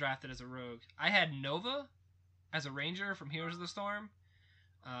was who I drafted as a rogue. I had Nova as a Ranger from Heroes of the Storm.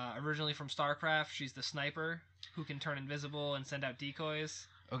 Originally from StarCraft, she's the sniper who can turn invisible and send out decoys.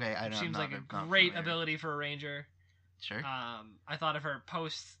 Okay, I know. Seems like a not great familiar. ability for a Ranger. Sure. I thought of her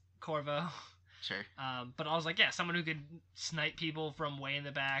post Corvo. Sure. But I was like, yeah, someone who could snipe people from way in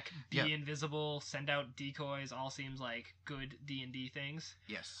the back, be Yep. invisible, send out decoys, all seems like good D&D things.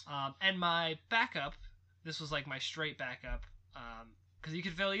 Yes. And my backup, this was like my straight backup, because you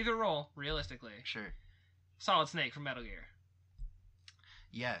could fill either role, realistically. Sure. Solid Snake from Metal Gear.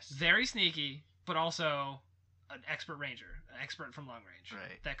 Yes. Very sneaky, but also an expert ranger, an expert from long range.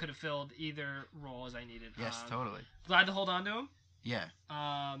 Right. That could have filled either role as I needed. Yes, totally. Glad to hold on to him. Yeah.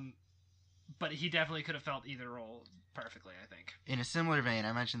 But he definitely could have felt either role perfectly, I think. In a similar vein,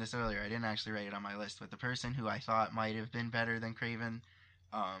 I mentioned this earlier. I didn't actually write it on my list, but the person who I thought might have been better than Craven,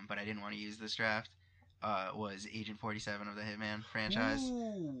 but I didn't want to use this draft, was Agent 47 of the Hitman franchise.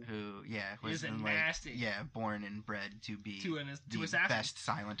 Ooh. Who, was Is it like, nasty? born and bred to be To the assassin. best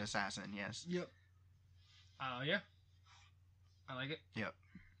silent assassin. Yes. Yep. Yeah. I like it. Yep.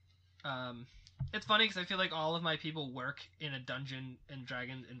 It's funny because I feel like all of my people work in a Dungeon and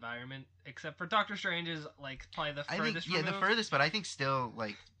Dragon environment, except for Doctor Strange is like probably the I furthest think the removed. furthest, but I think still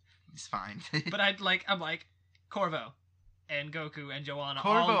like it's fine. But I'm like Corvo and Goku and Joanna.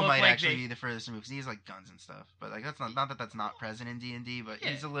 all Corvo look might like actually they, be the furthest removed because he has like guns and stuff. But like that's not that that's not present in D&D, but Yeah.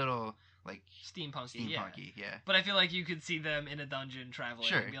 he's a little like steampunky. steampunky. Yeah. But I feel like you could see them in a dungeon traveling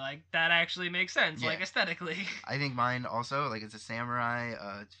Sure. and be like, that actually makes sense, Yeah. like aesthetically. I think mine also like it's a samurai,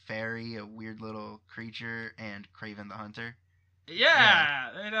 a fairy, a weird little creature, and Craven the Hunter. Yeah,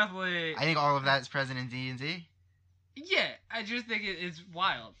 they definitely. I think all of that is present in D&D. Yeah, I just think it's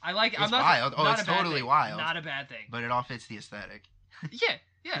wild. I like. It's I'm not, wild. Oh, not it's a bad totally thing. wild. Not a bad thing. But it all fits the aesthetic.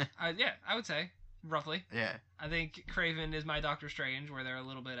 Yeah, I would say roughly. Yeah. I think Craven is my Doctor Strange, where they're a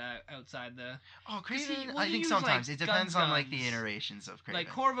little bit outside the. Oh, Craven. he- well, I he think used, sometimes like, it depends on like the guns. iterations of Craven. Like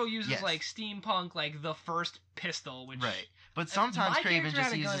Corvo uses Yes. like steampunk, like the first pistol, which Right. But sometimes my Craven character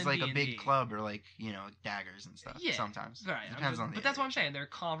just had a gun uses in like a big D&D. club or like, daggers and stuff. Yeah, Sometimes. right. Depends on the but that's what I'm iteration. saying. They're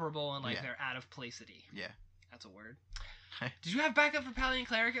comparable and like Yeah. they're out of placity. Yeah. That's a word. Did you have backup for Paladin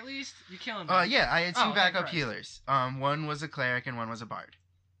Cleric at least? You're killing me. Yeah, I had two Oh, backup Christ. healers. One was a cleric and one was a bard.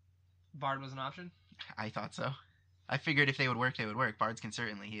 Bard was an option. I thought so. I figured if they would work, they would work. Bards can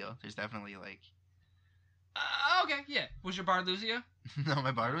certainly heal. There's definitely like. Okay, yeah. Was your bard Lucio? No,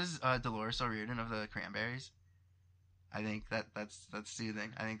 my bard was Dolores O'Riordan of the Cranberries. I think that's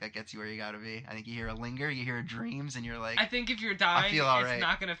soothing. I think that gets you where you gotta be. I think you hear a linger, you hear dreams, and you're like. I think if you're dying, feel all it's right.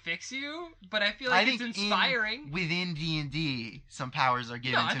 not gonna fix you, but I feel like it's inspiring. Within D&D, some powers are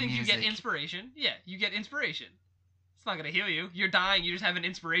given No, I to think music. you get inspiration. Yeah, you get inspiration. It's not gonna heal you. You're dying. You just have an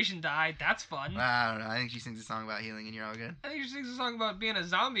inspiration die. That's fun. I don't know. I think she sings a song about healing, and you're all good. I think she sings a song about being a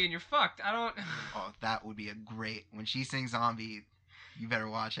zombie and you're fucked. I don't. Oh, that would be a great. When she sings zombie, you better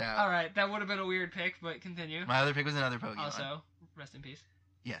watch out. All right, that would have been a weird pick, but continue. My other pick was another Pokemon. Also, rest in peace.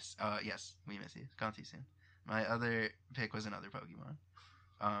 Yes. Yes. We miss you. Gone too soon. My other pick was another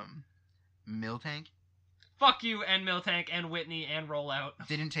Pokemon. Miltank. Fuck you and Miltank and Whitney and Rollout.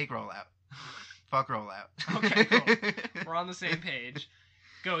 Didn't take Rollout. Fuck Rollout. Okay, cool. We're on the same page.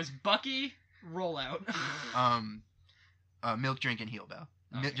 Goes Bucky, Rollout. Milk Drink and Heal Bell.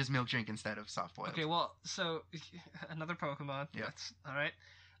 Okay. Just Milk Drink instead of Soft Boiled. Okay, well, so another Pokemon. Yeah. That's all right.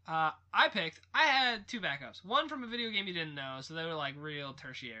 I had two backups. One from a video game you didn't know, so they were like real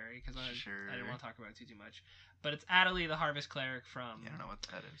tertiary because I didn't want to talk about it too much. But it's Adelie, the Harvest Cleric from I don't know what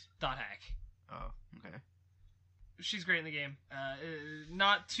that is. Dot Hack. Oh, okay. She's great in the game.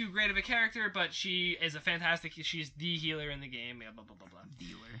 Not too great of a character, but she is a fantastic. She's the healer in the game. Yeah, blah blah blah blah.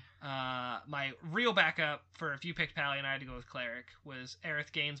 Dealer. My real backup for if you picked Pally and I had to go with Cleric was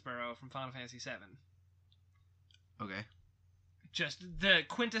Aerith Gainsborough from Final Fantasy VII. Okay. Just the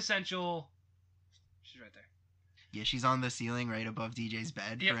quintessential. She's right there. Yeah, she's on the ceiling right above DJ's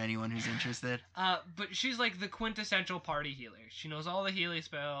bed Yep. for anyone who's interested. But she's like the quintessential party healer. She knows all the healing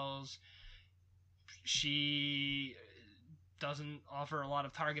spells. She doesn't offer a lot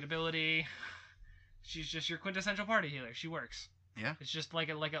of targetability. She's just your quintessential party healer. She works. Yeah. It's just like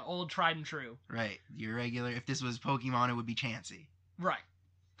an old tried and true. Right. Your regular. If this was Pokemon, it would be Chansey. Right.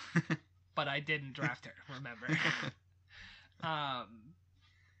 But I didn't draft her. Remember.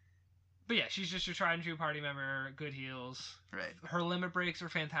 But yeah, she's just your tried and true party member. Good heals. Right. Her limit breaks are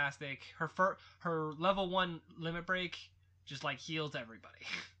fantastic. Her level 1 limit break just like heals everybody.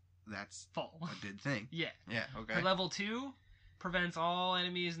 That's Full. a good thing. Yeah. Yeah. Okay. Her level 2 prevents all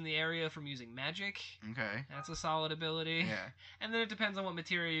enemies in the area from using magic. Okay. That's a solid ability. Yeah. And then it depends on what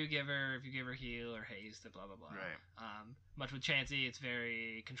material you give her. If you give her heal or haste, blah blah blah. Right. Much with Chansey, it's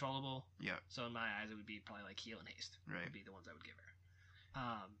very controllable. Yeah. So in my eyes, it would be probably like heal and haste. Right. Would be the ones I would give her.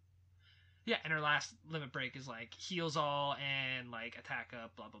 Yeah, and her last limit break is like heals all and like attack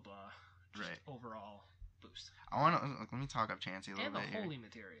up, blah blah blah. Just Right. Overall boost. Let me talk up Chansey a little And the bit here. holy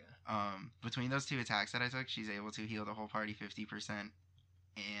materia. Between those two attacks that I took, she's able to heal the whole party 50%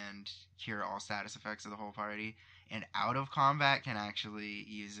 and cure all status effects of the whole party. And out of combat can actually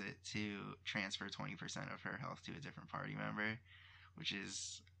use it to transfer 20% of her health to a different party member, which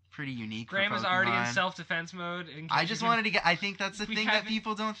is pretty unique. Graham for is Pokemon. already in self-defense mode. I just wanted to get. I think that's the We thing that haven't-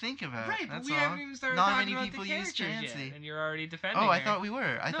 people don't think about. Right, but That's we all. haven't even started Not talking many about people the use characters yet, Chansey. and you're already defending Oh, I her. thought we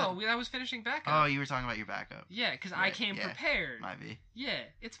were. I was finishing backup. Oh, you were talking about your backup. Yeah, because I Right, came yeah. prepared. Might be. Yeah,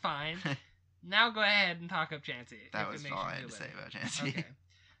 it's fine. Now go ahead and talk up Chansey. That if it was makes all you I had feel to say better. about Chansey.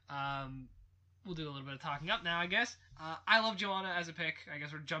 Okay. We'll do a little bit of talking up now, I guess. I love Joanna as a pick. I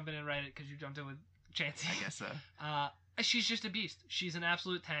guess we're jumping in right because you jumped in with Chansey. I guess so. She's just a beast. She's an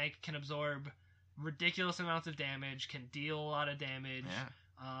absolute tank. Can absorb ridiculous amounts of damage. Can deal a lot of damage.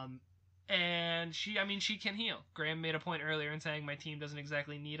 Yeah. And she can heal. Graham made a point earlier in saying my team doesn't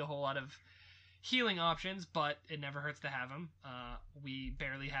exactly need a whole lot of healing options, but it never hurts to have them. We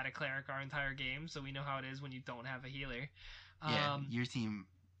barely had a cleric our entire game, so we know how it is when you don't have a healer. Yeah, your team.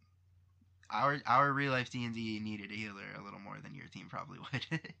 Our real life D&D needed a healer a little more than your team probably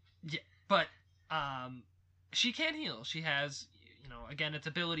would. Yeah, but she can heal. She has, again, it's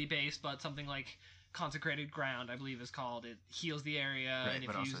ability based, but something like Consecrated Ground, I believe is called. It heals the area, Right, and if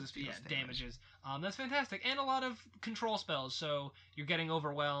but you also use deals damage. damages. That's fantastic, and a lot of control spells. So you're getting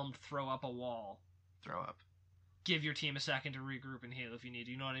overwhelmed, throw up a wall. Throw up. Give your team a second to regroup and heal if you need.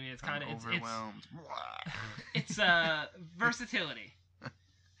 You know what I mean? It's kind of overwhelmed. It's versatility.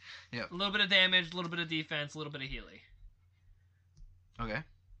 Yep. A little bit of damage, a little bit of defense, a little bit of healing. Okay.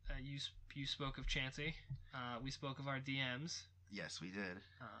 You spoke of Chansey. We spoke of our DMs. Yes, we did.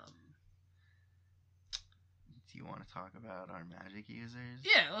 Do you want to talk about our magic users?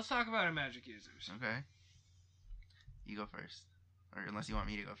 Yeah, let's talk about our magic users. Okay. You go first. Or unless you want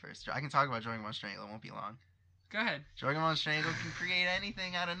me to go first. I can talk about Jorgemon Strangle. It won't be long. Go ahead. Jorgemon Strangle can create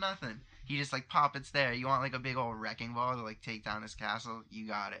anything out of nothing. He just pop it's there. You want a big old wrecking ball to take down this castle? You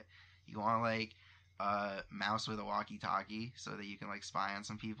got it. You want a mouse with a walkie-talkie so that you can spy on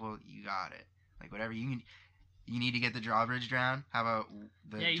some people? You got it. like whatever you need to get the drawbridge down. How about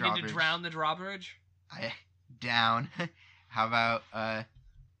the Yeah, you drawbridge? need to drown the drawbridge. Down. How about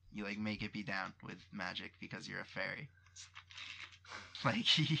you like make it be down with magic because you're a fairy? Like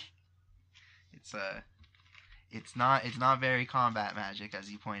it's not very combat magic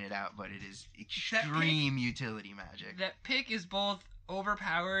as you pointed out, but it is extreme utility magic. That pick is both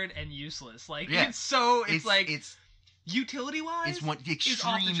overpowered and useless. Like Yeah. it's utility wise. It's one off the extreme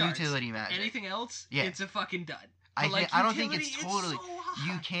charts. utility magic. Anything else, Yeah. it's a fucking dud. I But, like, I don't think utility, it's totally. so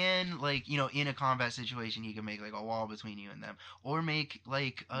high. You can like in a combat situation you can make like a wall between you and them, or make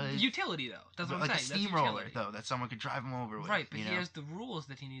like a utility though. That's what like I'm a saying. steamroller That's utility. though that someone could drive them over with. Right, but you he know? has the rules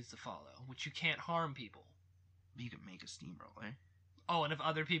that he needs to follow, which you can't harm people. You could make a steamroller. Oh, and if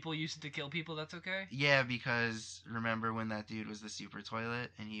other people use it to kill people, that's okay? Yeah, because remember when that dude was the super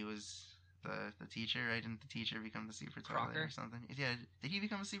toilet and he was the teacher, right? Didn't the teacher become the super toilet Crocker? or something? Yeah, did he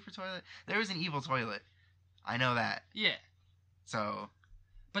become a super toilet? There was an evil toilet. I know that. Yeah, So,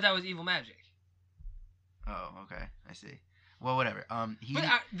 but that was evil magic. oh, okay, I see. Well, whatever. But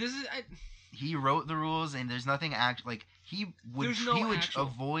He wrote the rules, and there's nothing he would There's no he would actual-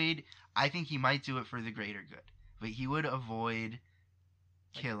 avoid. I think he might do it for the greater good, but he would avoid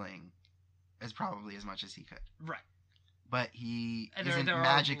killing as probably as much as he could. right, But he And isn't there are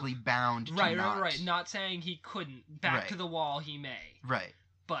magically bound to right, not. right. Not saying he couldn't. Back Right. to the wall, he may, Right.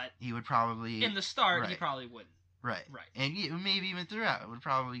 but He would probably in the start, he right. probably wouldn't. right. Right. And maybe even throughout would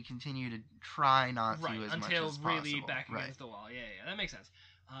probably continue to try not Right, to as much until as really possible. back Right. against the wall. Yeah, that makes sense.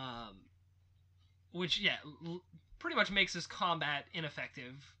 Which, yeah, pretty much makes this combat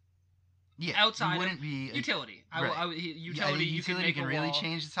ineffective. Yeah. outside he of wouldn't be Utility. right. Utility, you can make can a really wall.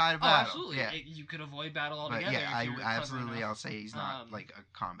 change the tide of Oh, battle. absolutely. Yeah. You could avoid battle But altogether. yeah, if you're clever absolutely. enough. I'll say he's not Um, like a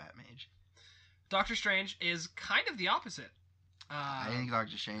combat mage. Doctor Strange is kind of the opposite. I think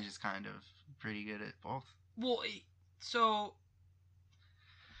Doctor Strange is kind of pretty good at both. Well, so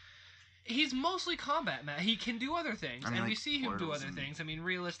he's mostly combat man. He can do other things, I mean, and we like see him do portals other and things. I mean,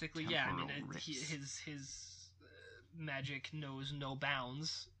 realistically, yeah. I mean, temporal his magic knows no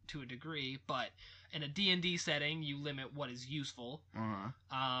bounds to a degree, but in a D&D setting, you limit what is useful.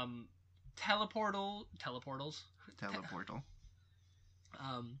 Teleportals. Teleportal.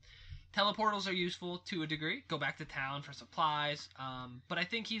 Teleportals are useful to a degree. Go back to town for supplies. But I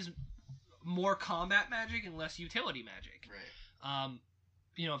think he's more combat magic and less utility magic. Right.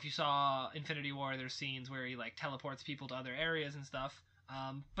 If you saw Infinity War, there's scenes where he like teleports people to other areas and stuff.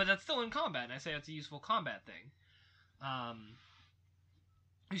 But that's still in combat, and I say it's a useful combat thing.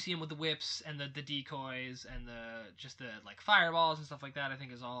 You see him with the whips and the decoys and the like fireballs and stuff like that. I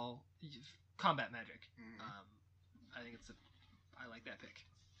think is all combat magic. Mm-hmm. I think I like that pick.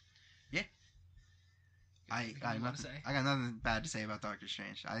 Yeah. I got nothing bad to say about Doctor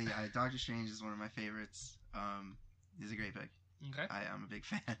Strange. Doctor Strange is one of my favorites. He's a great pick. Okay. I'm a big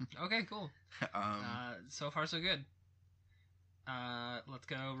fan. Okay, cool. So far so good. Let's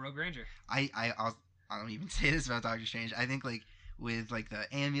go Rogue Ranger. I don't even say this about Doctor Strange. I think like with like the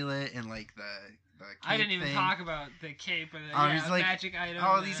amulet and like the cape I didn't even thing, talk about the cape or the he's like, magic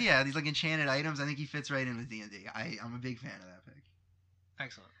item. these like enchanted items. I think he fits right in with D&D. I'm a big fan of that pick.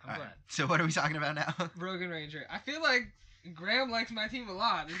 Excellent. I'm All glad. right. So what are we talking about now? Rogue Ranger. I feel like Graham likes my team a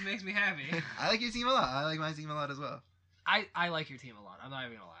lot. This makes me happy. I like your team a lot. I like my team a lot as well. I like your team a lot. I'm not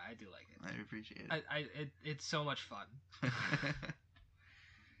even gonna lie. I do like it. I appreciate it. It's so much fun.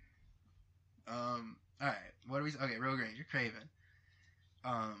 All right. What are we? Okay, Rogue Ranger, Craven.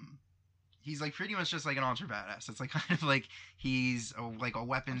 He's like pretty much just like an ultra badass. It's like kind of like he's a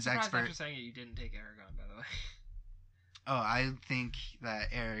weapons I'm surprised expert. after saying it, you didn't take Aragorn, by the way. Oh, I think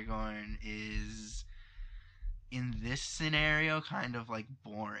that Aragorn is in this scenario kind of like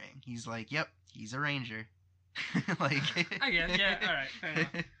boring. He's like, yep, he's a ranger. Like I guess, yeah. All right, fair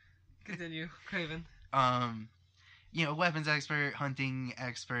enough. Continue, Craven. Weapons expert, hunting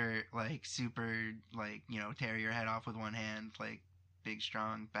expert, like super, like tear your head off with one hand, like big,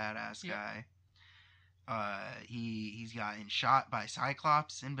 strong, badass guy. He's gotten shot by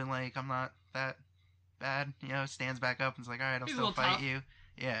Cyclops and been like, I'm not that bad. Stands back up and's like, all right, I'll He's a still little fight tough. you.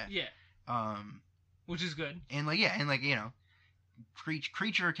 Yeah. Yeah. Which is good. And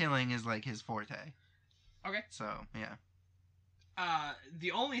creature killing is like his forte. Okay. So yeah.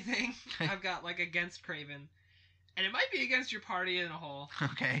 The only thing I've got like against Craven, and it might be against your party in a whole.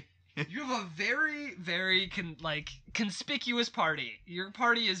 Okay. You have a very, very conspicuous party. Your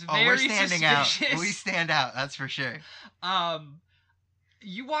party is very we're standing suspicious. out. We stand out. That's for sure.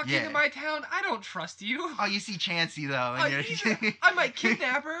 You walk into my town. I don't trust you. Oh, you see Chansey though. And I might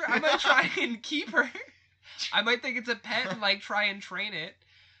kidnap her. I might try and keep her. I might think it's a pet and like try and train it.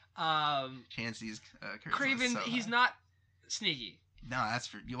 Chansey's charisma is Craven, so he's high. not sneaky. No, that's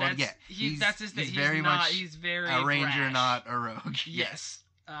for well, That's, yeah. that's his thing. He's very much He's very a ranger, brash. not a rogue. Yes.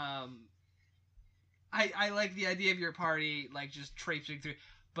 I like the idea of your party like just traipsing through,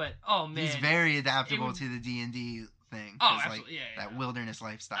 but oh man, He's very adaptable would- to the D&D thing. Oh, 'cause, absolutely, like, yeah. that wilderness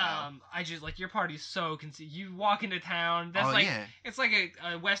lifestyle. I just like your party's so you walk into town. That's yeah. it's like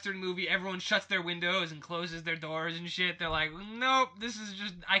a Western movie. Everyone shuts their windows and closes their doors and shit. They're like, nope, this is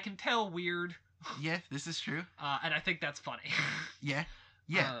just I can tell weird. Yeah, this is true. And I think that's funny. Yeah.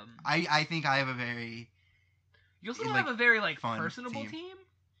 Yeah. Um, I think I have a very you also like, have a very like fun personable team. team.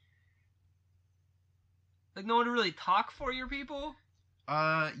 Like no one to really talk for your people.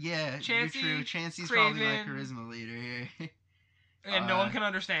 yeah, you're Chansey, true. Chansey's probably my Craven. charisma leader here. And no one can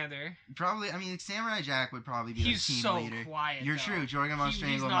understand her. Probably, I mean, Samurai Jack would probably be He's the team so leader. quiet. You're though. true. Jorgen von He's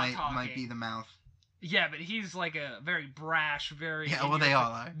Strangle not might talking. be the mouth. Yeah, but he's like a very brash, very. Yeah, well, they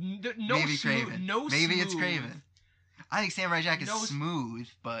all are. No Maybe smooth, Craven. No Maybe it's smooth. Craven. I think Samurai Jack is No- smooth,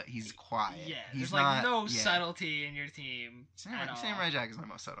 but he's quiet. Yeah, he's there's like not, no yeah. subtlety in your team at all. Samurai Jack is my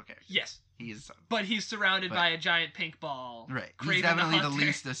most subtle character. Yes, He is subtle. but he's surrounded But- by a giant pink ball. Right. Craven He's definitely the Hunter.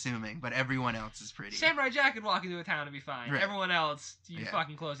 least assuming, but everyone else is pretty. Samurai Jack could walk into a town and be fine. Right. Everyone else, you Yeah.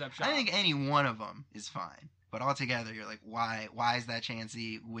 fucking close up shop. I think any one of them is fine. But altogether, you're like, why is that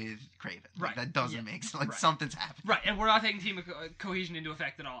Chansey with Craven? Like, Right. that doesn't Yeah. make sense. Like, Right. something's happening. Right, and we're not taking team cohesion into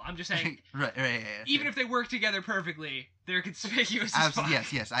effect at all. I'm just saying, right, yeah. even if they work together perfectly, they're conspicuous as fuck.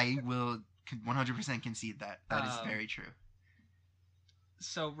 Yes, I will 100% concede that. That is very true.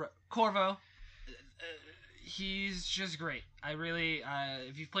 So Corvo, he's just great. I really,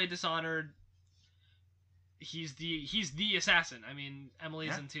 if you've played Dishonored, he's the assassin. I mean,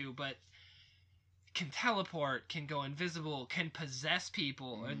 Emily's Yeah. in too, but can teleport, can go invisible, can possess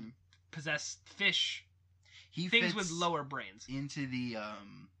people, and possess fish. He Things fits with lower brains. into the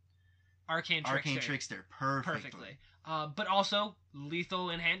Arcane Trickster perfectly. But also lethal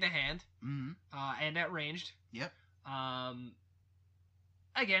in hand to hand, Mhm. and at ranged. Yep.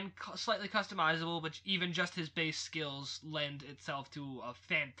 Again, slightly customizable, but even just his base skills lend itself to a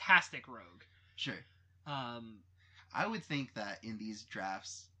fantastic rogue. Sure. Um, I would think that in these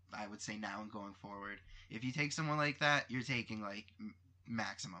drafts, I would say now and going forward, if you take someone like that, you're taking like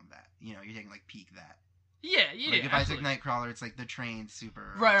maximum that. You know, you're taking like peak that. yeah, Like if absolutely. I took Nightcrawler, it's like the trained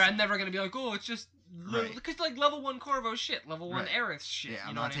super. Right, awesome. I'm never gonna be like, oh, it's just Right. because like level 1 Corvo shit, level 1 Right. Aerith shit. Yeah, you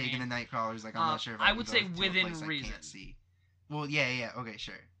I'm know not what I taking mean? the Nightcrawlers. Like I'm not sure if I would can say go to a within place I reason. can't see. Well, yeah, okay,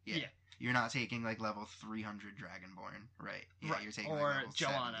 sure. Yeah. Yeah. You're not taking like level 300 Dragonborn, right? Yeah, right. You're taking Or like level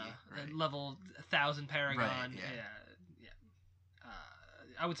Joanna, 70, right? level 1000 Paragon. Right, yeah.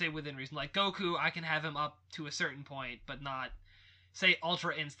 I would say within reason. Like Goku, I can have him up to a certain point, but not say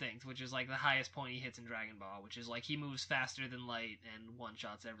Ultra Instinct, which is like the highest point he hits in Dragon Ball, which is like he moves faster than light and one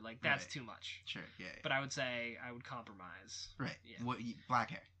shots ever. Like that's Right. too much. Sure, yeah. But I would say I would compromise. Right. Yeah. Black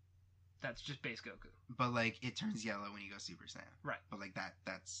hair. That's just base Goku. But like it turns yellow when you go Super Saiyan. Right. But like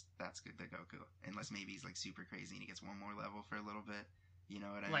that's good the Goku. Unless maybe he's like super crazy and he gets one more level for a little bit. You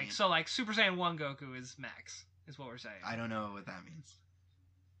know what I Like mean? so, like Super Saiyan 1 Goku is max, is what we're saying. I don't know what that means.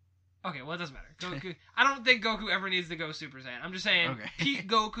 Okay, well it doesn't matter. Goku. I don't think Goku ever needs to go Super Saiyan. I'm just saying Okay. peak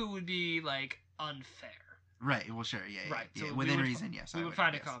Goku would be like unfair. Right. Well, sure. Yeah. Right, Yeah. so Within we would reason, yes. We I would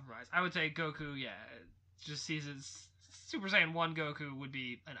find a yes. compromise. I would say Goku, yeah, just sees his Super Saiyan 1 Goku would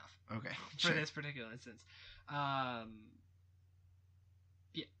be enough Okay. for Sure. this particular instance.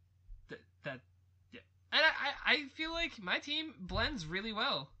 Yeah, yeah, and I feel like my team blends really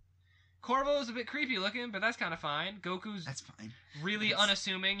well. Corvo's a bit creepy looking, but that's kind of fine. Goku's That's fine. really It's-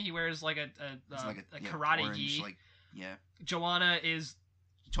 unassuming. He wears like It's like a karate orange, gi. like yeah, Joanna is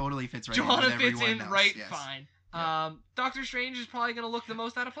totally fits right. in Joanna with fits everyone in else, right yes. fine. Yeah. Doctor Strange is probably going to look the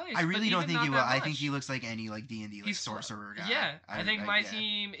most out of place. I really but don't even think not he will. that I much. think he looks like any like D&D like He's sorcerer guy. Yeah, I think my yeah.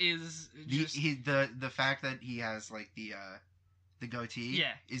 team is The, just the fact that he has like the goatee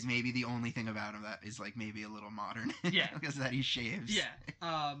Yeah. is maybe the only thing about him that is like maybe a little modern. Yeah. because that he shaves.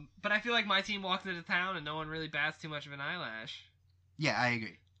 yeah. But I feel like my team walked into town and no one really bats too much of an eyelash. Yeah, I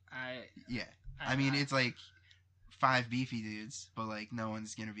agree. I I mean, it's like 5 beefy dudes, but like no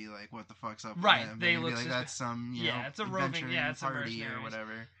one's gonna be like, "What the fuck's up?" Right, With them? they They're gonna look be like, "That's some Yeah, it's a roving- adventuring yeah, it's some party or mercenaries.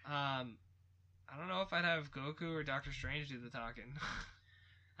 whatever." I don't know if I'd have Goku or Doctor Strange do the talking.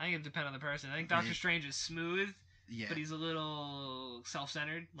 I think it depends on the person. I think Doctor Right. Strange is smooth, Yeah, but he's a little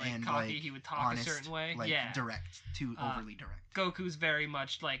self-centered, like And, cocky. like, He would talk honest, a certain way. like yeah. direct, too overly direct. Goku's very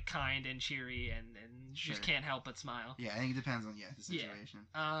much like kind and cheery and Sure. just can't help but smile. Yeah, I think it depends on the Yeah. situation.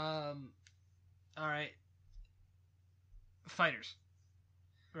 All right. Fighters.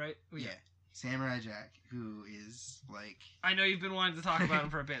 Right? Yeah. Samurai Jack, who is like I know you've been wanting to talk about him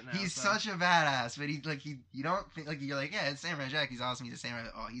for a bit now. he's so. such a badass, but you don't think like you're like, yeah, it's Samurai Jack, he's awesome, he's a samurai.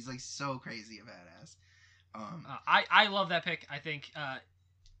 Oh, he's like so crazy a badass. I love that pick. I think.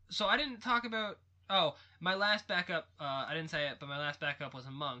 So I didn't talk about. Oh, my last backup. I didn't say it, but my last backup was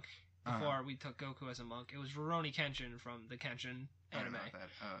a monk. Before we took Goku as a monk, it was Rurouni Kenshin from the Kenshin anime.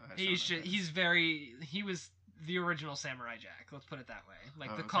 He was the original Samurai Jack. Let's put it that way.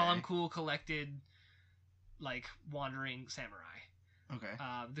 Like the calm, cool, collected, like wandering samurai. Okay.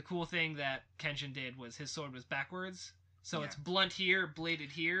 The cool thing that Kenshin did was his sword was backwards, so it's blunt here, bladed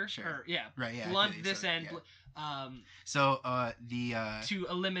here. Sure. Or, yeah. Right. Yeah. Blunt this end. Yeah. To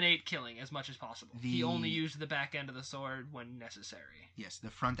eliminate killing as much as possible. He only used the back end of the sword when necessary. Yes, the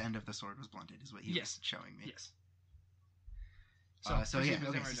front end of the sword was blunted, is what he was showing me. Yes. So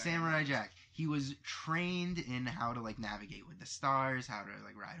Samurai Jack. He was trained in how to like navigate with the stars, how to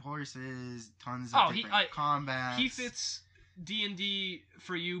like ride horses, tons of different combats. He fits D&D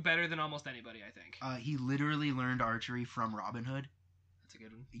for you better than almost anybody, I think. He literally learned archery from Robin Hood. That's a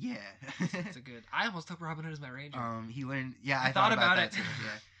good one. Yeah. That's a good. I almost took Robin Hood as my ranger. He learned. Yeah, I thought about that too.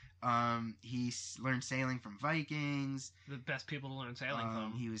 Yeah. He learned sailing from Vikings. The best people to learn sailing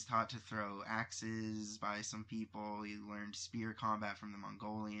from. He was taught to throw axes by some people. He learned spear combat from the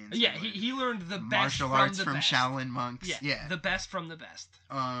Mongolians. Yeah, he learned the best martial arts from Shaolin monks. Yeah, the best from the best.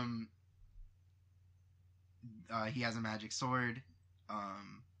 He has a magic sword.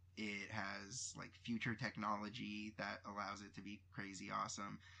 It has like future technology that allows it to be crazy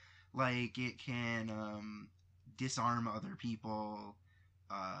awesome. Like it can disarm other people.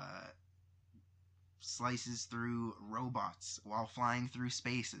 Slices through robots while flying through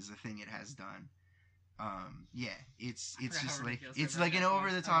space is a thing it has done. It's just like it's like an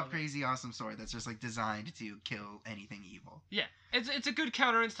over the top crazy awesome sword that's just like designed to kill anything evil. Yeah, it's a good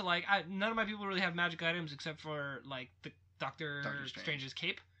counterance to like none of my people really have magic items except for like the Doctor Strange's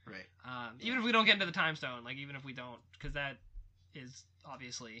cape. Right. Even if we don't get into the Time Stone, like even if we don't, because that is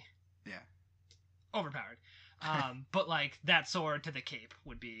obviously overpowered. But like that sword to the cape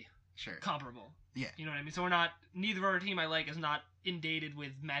would be comparable. Yeah. You know what I mean? So we're not, neither of our team I like is not inundated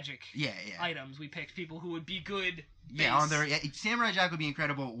with magic items. We picked people who would be good. Samurai Jack would be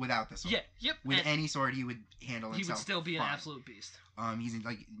incredible without the sword. Yeah, yep. With any sword he would handle himself. He would still be fine. an absolute beast. He's in,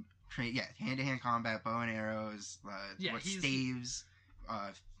 like hand-to-hand combat, bow and arrows, staves,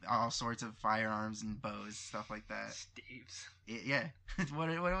 all sorts of firearms and bows, stuff like that. Staves. What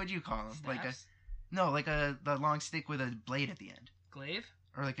would you call them? Staffs? Like the long stick with a blade at the end. Glaive?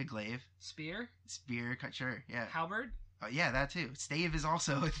 Or like a glaive. Spear, cut, sure, yeah. Halberd? Yeah, that too. Stave is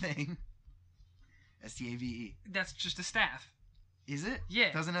also a thing. Stave. That's just a staff. Is it?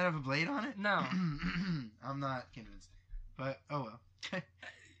 Yeah. Doesn't it have a blade on it? No. I'm not convinced. But, oh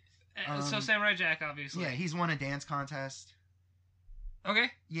well. So Samurai Jack, obviously. Yeah, he's won a dance contest.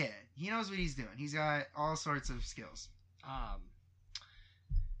 Okay. Yeah, he knows what he's doing. He's got all sorts of skills.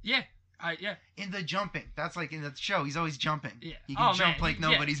 Yeah. In the jumping, that's like in the show. He's always jumping. Yeah, he can jump like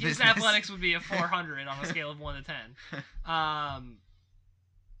nobody's business. His athletics would be a 400 on a scale of 1 to 10. I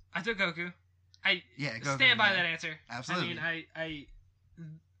took Goku. Goku, stand by that answer. Absolutely. I mean,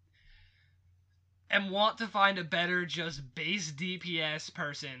 I want to find a better just base DPS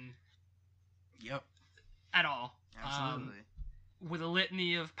person. Yep. At all. Absolutely. With a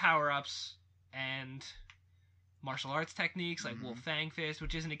litany of power-ups and martial arts techniques like Wolf Fang Fist,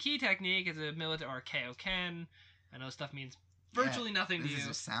 which isn't a key technique, it's a military, or Kaioken. I know stuff means virtually nothing to you. This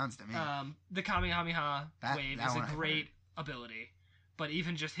just sounds to me. The Kamehameha wave is a great ability, but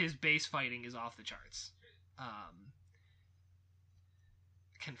even just his base fighting is off the charts.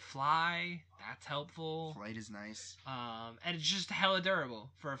 Can fly, that's helpful. Flight is nice. And it's just hella durable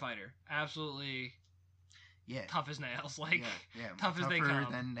for a fighter. Absolutely. Yeah. Tough as nails, tough as they come.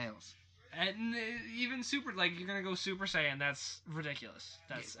 Tougher than nails. And even super, you're gonna go Super Saiyan, that's ridiculous.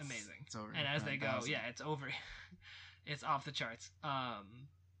 That's amazing. It's over. And as they go, it's over. It's off the charts.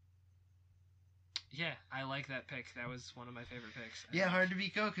 Yeah, I like that pick. That was one of my favorite picks. Hard to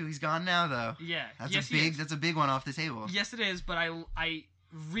beat Goku. He's gone now, though. Yeah. That's a big one off the table. Yes, it is, but I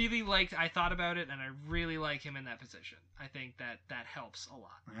really I thought about it, and I really like him in that position. I think that helps a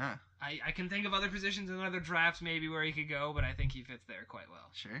lot. Yeah. I can think of other positions in other drafts maybe where he could go, but I think he fits there quite well.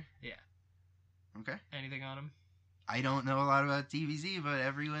 Sure. Yeah. Okay. Anything on him? I don't know a lot about DBZ, but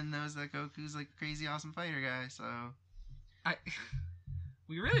everyone knows that Goku's like a crazy awesome fighter guy, so...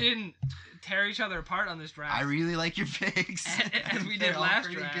 We really didn't tear each other apart on this draft. I really like your picks. As we did last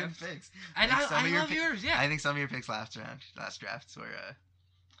draft. Good picks. And I love yours, yeah. I think some of your picks last drafts were,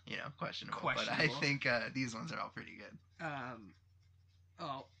 questionable. But I think these ones are all pretty good.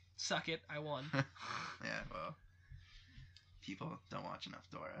 Suck it, I won. Yeah, well, people don't watch enough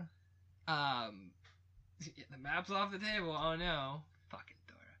Dora. The map's off the table. Oh no, fucking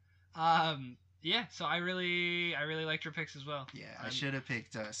Dora. Yeah. So I really liked your picks as well. Yeah, I should have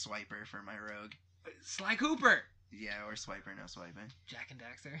picked Swiper for my rogue. Sly Cooper. Yeah, or Swiper, no swiping. Jack and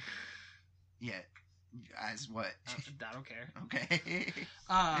Daxter. Yeah, as what? I don't care. Okay.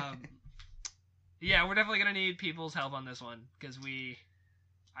 Yeah, we're definitely gonna need people's help on this one because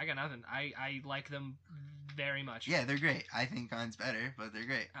I got nothing. I like them very much. Yeah, they're great. I think mine's better, but they're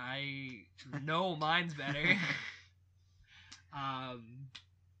great. I know mine's better.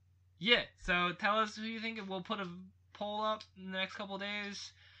 Yeah. So tell us who you think. We'll put a poll up in the next couple of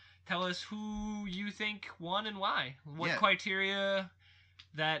days. Tell us who you think won and why. What criteria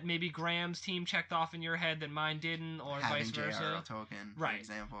that maybe Graham's team checked off in your head that mine didn't, or having vice versa. J.R.R. Tolkien, for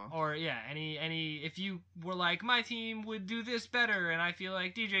example. Or yeah, any if you were like, my team would do this better, and I feel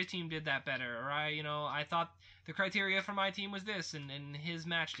like DJ's team did that better, or I thought the criteria for my team was this, and his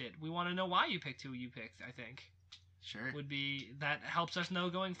matched it. We want to know why you picked who you picked. I think. Sure. Would be that helps us know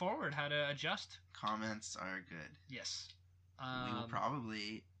going forward how to adjust. Comments are good. Yes. We will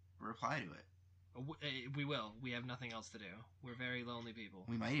probably reply to it. We will. We have nothing else to do. We're very lonely people.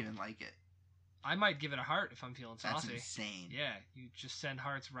 We might even like it. I might give it a heart if I'm feeling saucy. That's insane. Yeah, you just send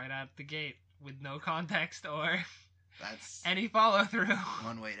hearts right out the gate with no context or that's any follow through.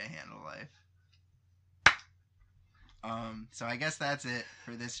 One way to handle life. So I guess that's it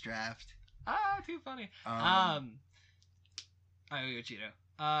for this draft. Too funny. I owe you a Cheeto.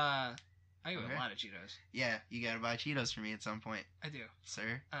 I owe you a lot of Cheetos. Yeah, you gotta buy Cheetos for me at some point. I do.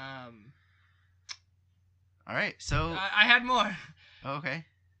 Sir? Alright, so... I had more. Okay.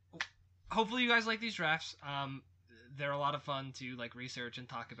 Hopefully you guys like these drafts. They're a lot of fun to research and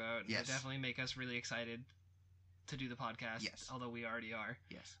talk about. Yes. They definitely make us really excited to do the podcast. Yes. Although we already are.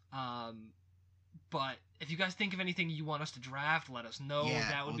 Yes. But if you guys think of anything you want us to draft, let us know. Yeah,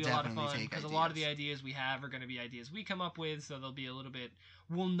 that would be a lot of fun because a lot of the ideas we have are going to be ideas we come up with, so they'll be a little bit.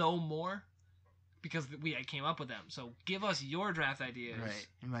 We'll know more because I came up with them. So give us your draft ideas. Right.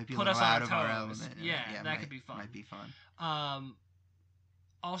 It might be put a us little out on of our element. Yeah, that could be fun. Might be fun.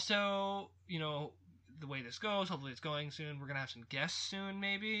 Also, the way this goes, hopefully it's going soon. We're gonna have some guests soon,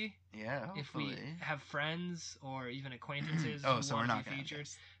 maybe. Yeah, hopefully. If we have friends or even acquaintances so who we're want not to be featured.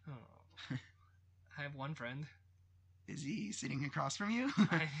 Oh. I have one friend. Is he sitting across from you?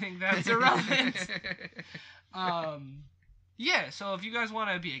 I think that's irrelevant. Yeah, so if you guys want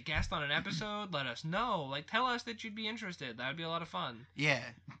to be a guest on an episode, let us know. Tell us that you'd be interested. That would be a lot of fun. Yeah.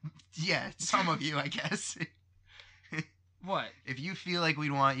 Yeah, some of you, I guess. What? If you feel like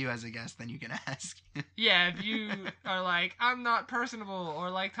we'd want you as a guest, then you can ask. Yeah, if you are like, I'm not personable or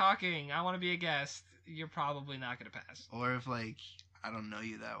like talking, I want to be a guest, you're probably not going to pass. Or if, I don't know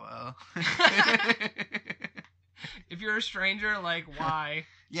you that well. If you're a stranger, why?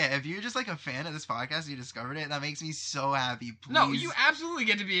 Yeah, if you're just a fan of this podcast, you discovered it, that makes me so happy. Please. No, you absolutely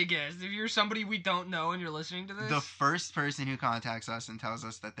get to be a guest. If you're somebody we don't know and you're listening to this. The first person who contacts us and tells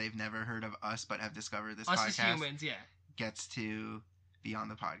us that they've never heard of us but have discovered this podcast. Us as humans, yeah. Gets to be on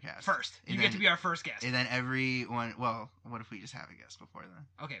the podcast. First. You get to be our first guest. And then everyone, well, what if we just have a guest before then?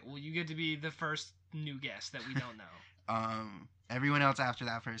 Okay, well, you get to be the first new guest that we don't know. Everyone else after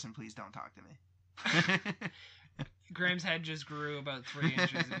that person, please don't talk to me. Graham's head just grew about 3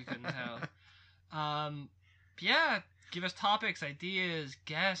 inches if you couldn't tell. Yeah, give us topics, ideas,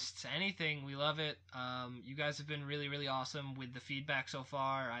 guests, anything. We love it. You guys have been really, really awesome with the feedback so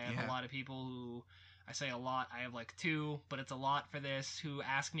far. I have a lot of people who, I say a lot, I have 2, but it's a lot for this, who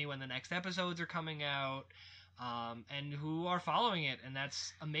ask me when the next episodes are coming out. And who are following it, and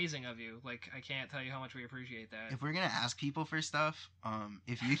that's amazing of you. I can't tell you how much we appreciate that. If we're gonna ask people for stuff,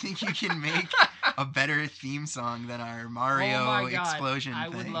 if you think you can make a better theme song than our Mario explosion I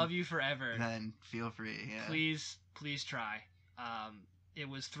thing, would love you forever. Then feel free. Yeah. Please try. It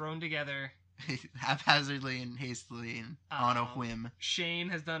was thrown together haphazardly and hastily and on a whim. Shane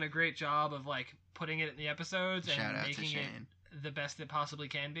has done a great job of putting it in the episodes Shout and making it the best it possibly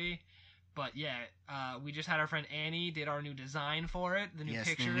can be. But yeah, we just had our friend Annie did our new design for it, the new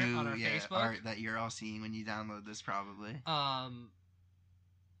picture on our Facebook. Art that you're all seeing when you download this, probably.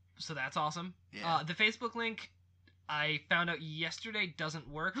 So that's awesome. Yeah. The Facebook link, I found out yesterday doesn't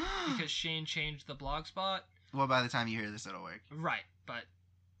work because Shane changed the blog spot. Well, by the time you hear this, it'll work. Right, but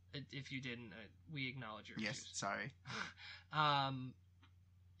if you didn't, we acknowledge your Yes, issues. sorry.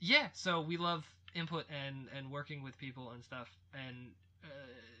 Yeah, so we love input and working with people and stuff, and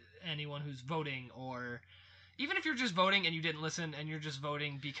anyone who's voting or even if you're just voting and you didn't listen and you're just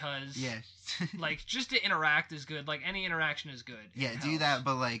voting because Yeah. like just to interact is good. Like any interaction is good. It Yeah, do helps. that,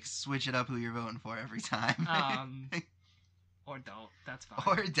 but like switch it up who you're voting for every time. Or don't. That's fine.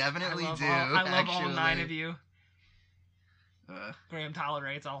 Or definitely I love do. I love all actually. 9 of you. Ugh. Graham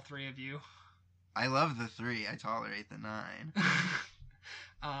tolerates all 3 of you. I love the 3. I tolerate the 9.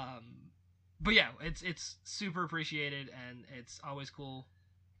 But yeah, it's super appreciated, and it's always cool.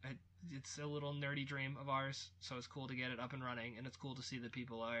 It's a little nerdy dream of ours, so it's cool to get it up and running, and it's cool to see that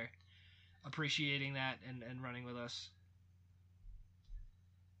people are appreciating that and running with us.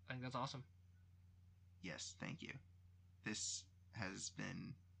 I think that's awesome. Yes, thank you. This has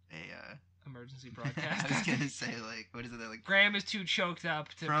been a Emergency I broadcast. was gonna say, like, what is it? Like Graham is too choked up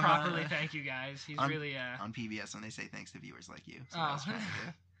to From, properly thank you guys. He's really on PBS when they say thanks to viewers like you. So Oh. I was trying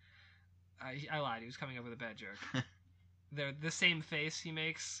to I lied. He was coming up with a bad joke. They're the same face he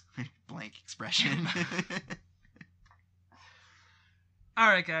makes. do blank expression. All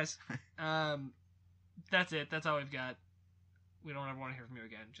right, guys. That's it. That's all we've got. We don't ever want to hear from you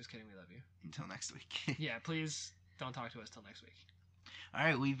again. Just kidding. We love you. Until next week. Yeah, please don't talk to us till next week. All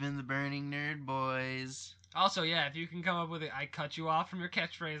right, we've been the Burning Nerd Boys. Also, yeah, if you can come up with it, I cut you off from your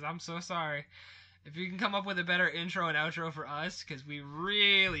catchphrase. I'm so sorry. If you can come up with a better intro and outro for us, because we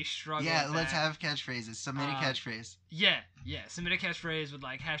really struggle. Yeah, with let's that. have catchphrases. Submit a catchphrase. Yeah. Submit a catchphrase with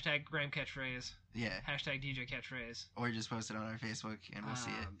like hashtag Graham catchphrase, Yeah, hashtag DJ catchphrase. or just post it on our Facebook and we'll see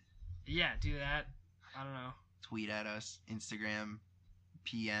it. Yeah, do that. I don't know. Tweet at us, Instagram,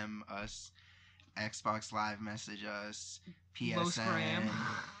 PM us, Xbox Live message us, PSN. Losgram.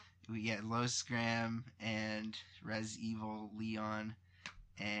 We get Losgram and Res Evil Leon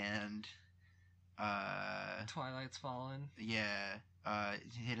and Twilight's Fallen. yeah,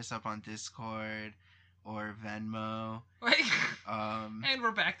 hit us up on Discord or Venmo. Wait. Um, And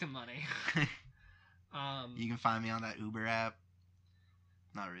we're back to money. you can find me on that Uber app.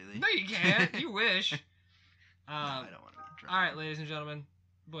 Not really. No, you can't. You wish. No, I don't want to be drunk. All right, ladies and gentlemen,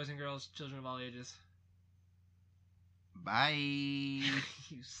 boys and girls, children of all ages. Bye.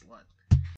 You slut.